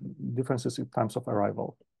the differences in times of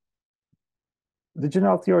arrival. The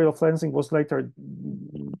general theory of lensing was later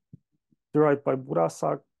derived by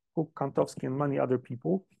Burasa, Cook, Kantowski, and many other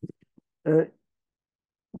people. There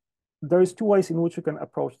is two ways in which you can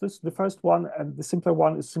approach this. The first one, and the simpler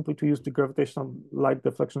one, is simply to use the gravitational light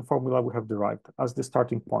deflection formula we have derived as the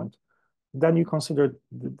starting point. Then you consider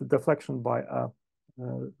the deflection by a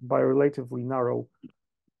relatively narrow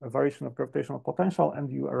variation of gravitational potential, and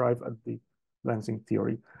you arrive at the lensing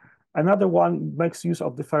theory. Another one makes use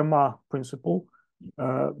of the Fermat principle.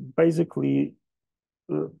 basically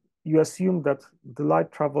you assume that the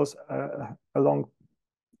light travels along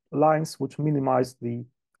lines which minimize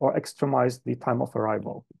or extremize the time of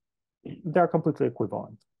arrival. They are completely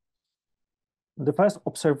equivalent. The first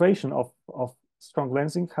observation of strong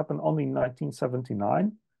lensing happened only in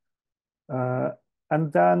 1979.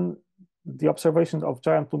 And then the observation of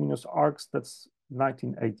giant luminous arcs, that's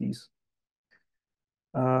 1980s.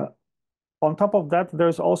 On top of that,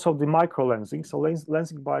 there's also the micro lensing. So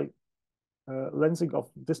lensing by lensing of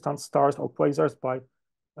distant stars or quasars by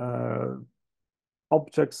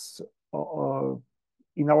objects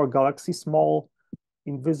in our galaxy, small,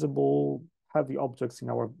 invisible, heavy objects in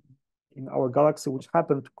our galaxy, which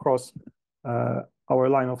happen to cross our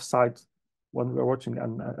line of sight when we're watching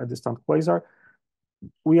a distant quasar.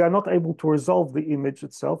 We are not able to resolve the image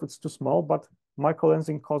itself; it's too small. But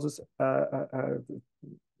microlensing causes a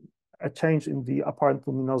change in the apparent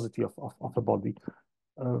luminosity of a body.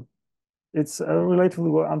 It's a relatively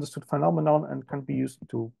well understood phenomenon and can be used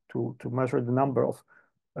to measure the number of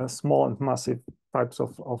small and massive types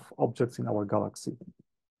of objects in our galaxy.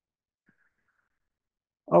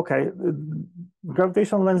 Okay,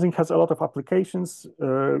 gravitational lensing has a lot of applications.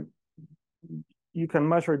 You can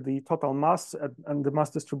measure the total mass and the mass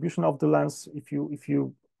distribution of the lens if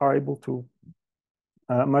you are able to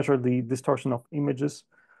measure the distortion of images.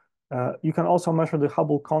 You can also measure the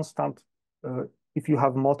Hubble constant if you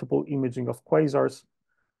have multiple imaging of quasars.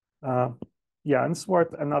 Yeah, and it's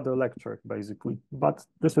worth another lecture basically, but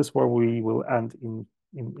this is where we will end in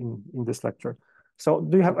this lecture. So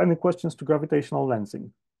do you have any questions to gravitational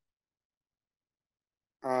lensing?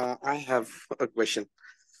 I have a question.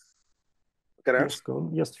 Can I ask?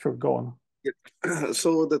 Yes, sure, go on. Yeah.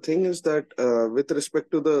 So the thing is that with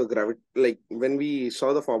respect to the like when we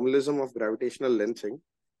saw the formalism of gravitational lensing,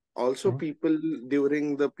 also people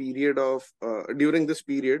during the period of during this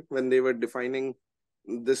period when they were defining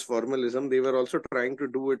this formalism, they were also trying to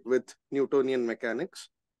do it with Newtonian mechanics,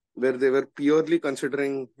 where they were purely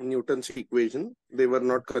considering Newton's equation. They were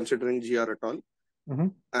not considering GR at all.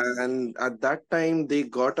 And at that time, they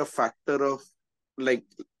got a factor of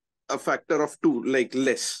 2, like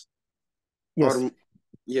less. Yes. Or,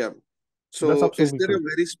 yeah. So is there a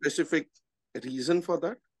very specific reason for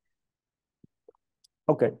that?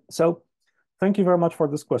 Okay, so thank you very much for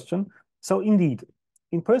this question. So indeed,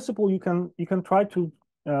 in principle, you can try to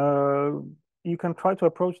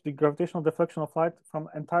approach the gravitational deflection of light from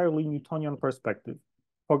entirely Newtonian perspective,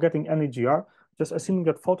 forgetting any GR, just assuming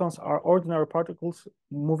that photons are ordinary particles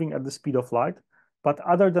moving at the speed of light, but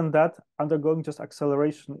other than that, undergoing just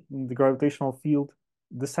acceleration in the gravitational field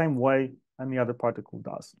the same way any other particle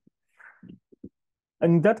does.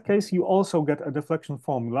 And in that case, you also get a deflection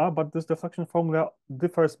formula, but this deflection formula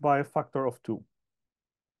differs by a factor of 2.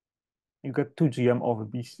 You get 2gm over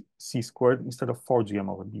bc squared instead of 4gm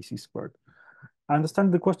over bc squared. I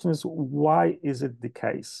understand the question is, why is it the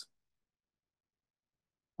case?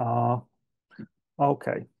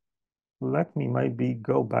 Okay, let me maybe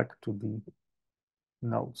go back to the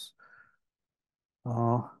notes.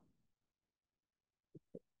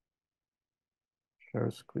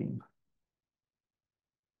 Share screen.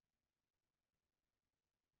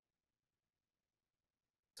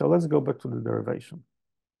 So let's go back to the derivation.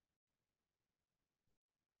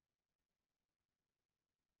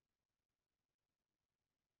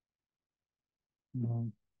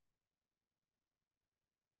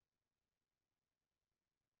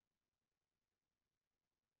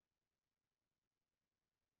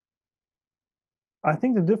 I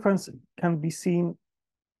think the difference can be seen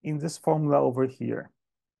in this formula over here.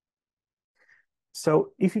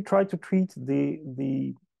 So if you try to treat a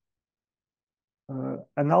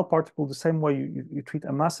null particle the same way you treat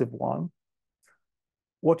a massive one,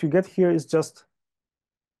 what you get here is just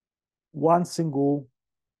one single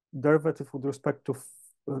derivative with respect to,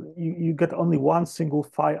 you get only one single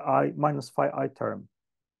phi I minus phi I term.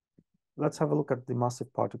 Let's have a look at the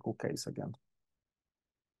massive particle case again.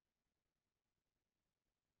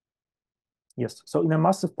 Yes, so in a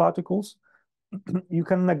massive particles, you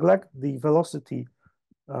can neglect the velocity,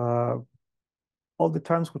 all the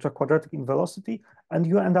terms which are quadratic in velocity, and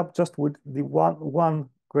you end up just with the one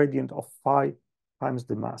gradient of phi times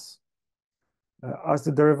the mass as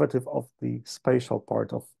the derivative of the spatial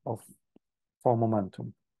part for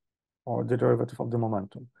momentum, or the derivative of the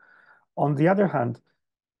momentum. On the other hand,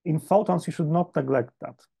 in photons, you should not neglect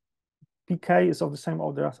that. pk is of the same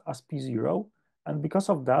order as p0, and because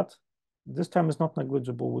of that, this term is not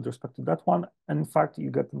negligible with respect to that one, and in fact,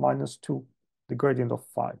 you get -2, the gradient of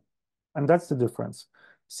phi, and that's the difference.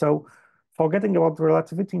 So forgetting about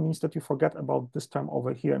relativity means that you forget about this term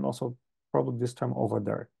over here and also probably this term over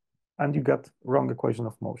there. And you get wrong equation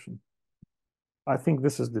of motion. I think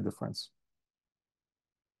this is the difference.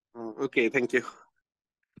 Okay, thank you.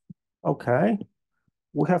 Okay,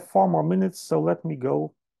 we have 4 more minutes, so let me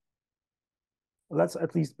go. Let's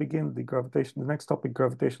at least begin the next topic,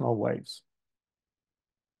 gravitational waves.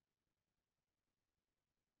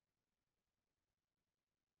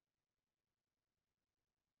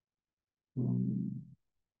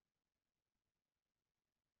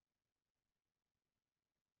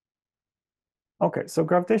 Okay, so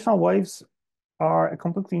gravitational waves are a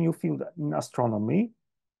completely new field in astronomy.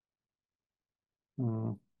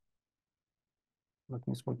 Let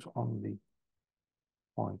me switch on the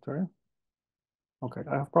pointer. Okay,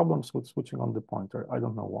 I have problems with switching on the pointer. I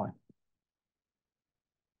don't know why.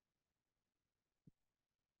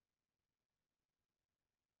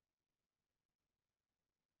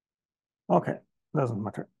 Okay, doesn't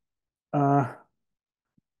matter.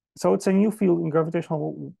 So it's a new field in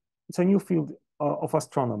gravitational, it's a new field of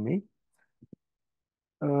astronomy.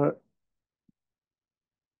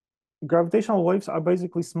 Gravitational waves are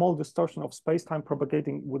basically small distortion of space-time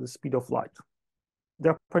propagating with the speed of light.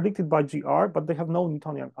 They're predicted by GR, but they have no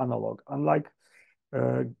Newtonian analog, unlike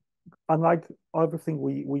everything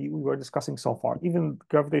we were discussing so far. Even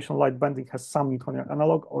gravitational light bending has some Newtonian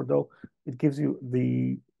analog, although it gives you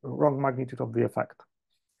the wrong magnitude of the effect.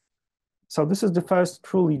 So this is the first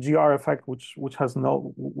truly GR effect, which was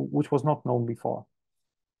not known before.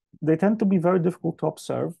 They tend to be very difficult to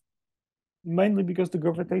observe, mainly because the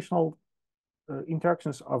gravitational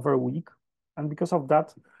interactions are very weak, and because of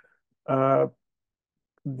that,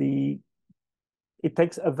 it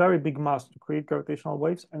takes a very big mass to create gravitational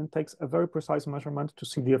waves, and it takes a very precise measurement to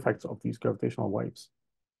see the effects of these gravitational waves.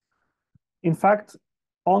 In fact,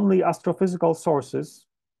 only astrophysical sources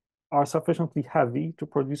are sufficiently heavy to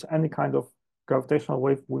produce any kind of gravitational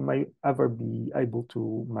wave we may ever be able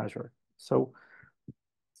to measure. So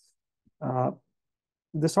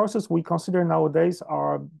the sources we consider nowadays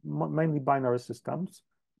are mainly binary systems.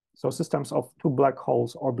 So systems of 2 black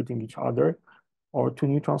holes orbiting each other, or 2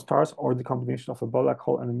 neutron stars, or the combination of a black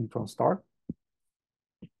hole and a neutron star.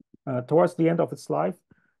 Towards the end of its life,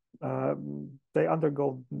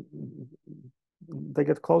 they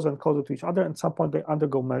get closer and closer to each other, and at some point they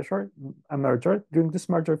undergo a merger. During this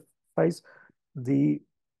merger phase, the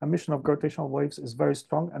emission of gravitational waves is very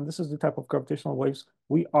strong, and this is the type of gravitational waves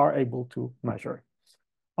we are able to measure.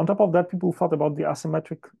 On top of that, people thought about the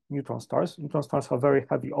asymmetric neutron stars. Neutron stars are very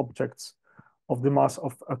heavy objects of the mass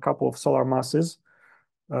of a couple of solar masses,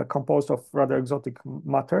 composed of rather exotic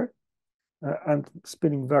matter, and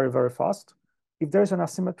spinning very, very fast. If there's an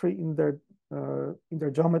asymmetry in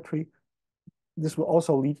their geometry, this will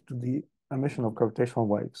also lead to the emission of gravitational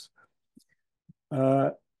waves.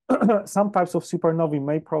 Some types of supernovae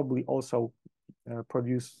may probably also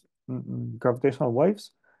produce gravitational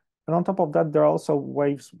waves. And on top of that, there are also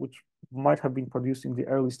waves which might have been produced in the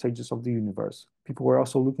early stages of the universe. People were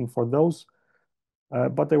also looking for those,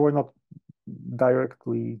 but they were not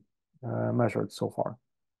directly measured so far.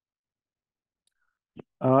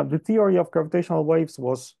 The theory of gravitational waves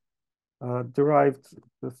was derived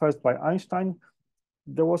first by Einstein.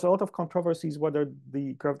 There was a lot of controversies whether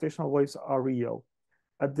the gravitational waves are real.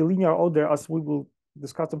 At the linear order, as we will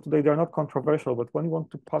discuss them today, they're not controversial, but when you want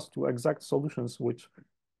to pass to exact solutions which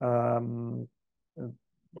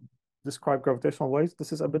describe gravitational waves,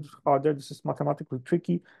 this is a bit harder. This is mathematically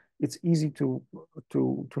tricky. It's easy to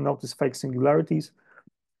notice fake singularities.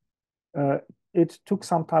 It took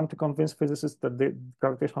some time to convince physicists that the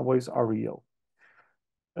gravitational waves are real.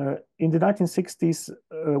 In the 1960s,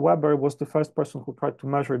 Weber was the first person who tried to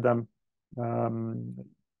measure them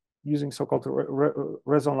using so-called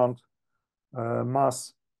resonant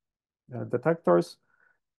mass detectors.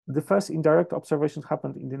 The first indirect observations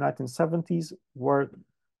happened in the 1970s, where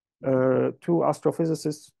 2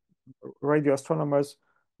 astrophysicists, radio astronomers,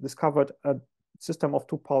 discovered a system of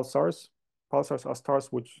 2 pulsars. Pulsars are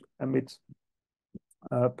stars which emit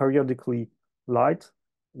periodically light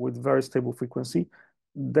with very stable frequency.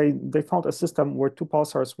 They found a system where 2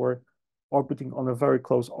 pulsars were orbiting on a very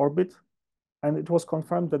close orbit, and it was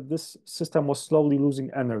confirmed that this system was slowly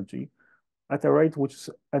losing energy at a rate which is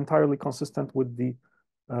entirely consistent with the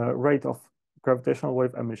rate of gravitational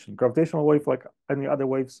wave emission. Gravitational wave, like any other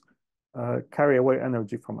waves, carry away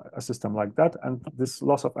energy from a system like that, and this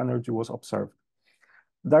loss of energy was observed.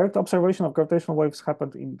 Direct observation of gravitational waves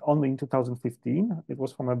happened only in 2015. It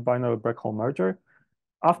was from a binary black hole merger.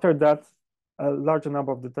 After that, a larger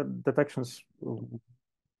number of detections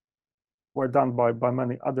were done by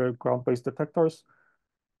many other ground-based detectors.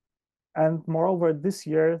 And moreover, this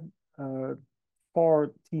year,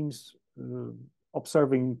 4 teams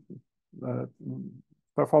observing,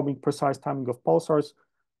 performing precise timing of pulsars,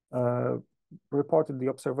 reported the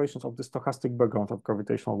observations of the stochastic background of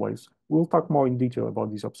gravitational waves. We'll talk more in detail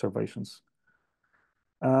about these observations.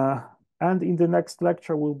 And in the next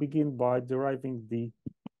lecture, we'll begin by deriving the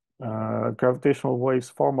gravitational waves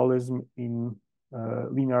formalism in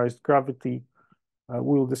linearized gravity.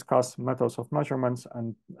 We'll discuss methods of measurements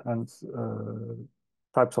and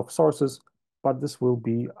types of sources, but this will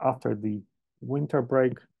be after the winter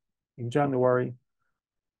break in January.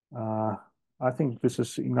 I think this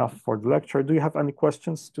is enough for the lecture. Do you have any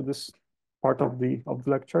questions to this part of the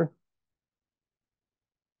lecture?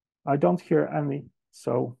 I don't hear any,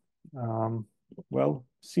 so well,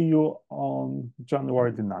 see you on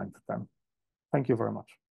January the 9th then. Thank you very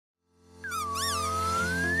much.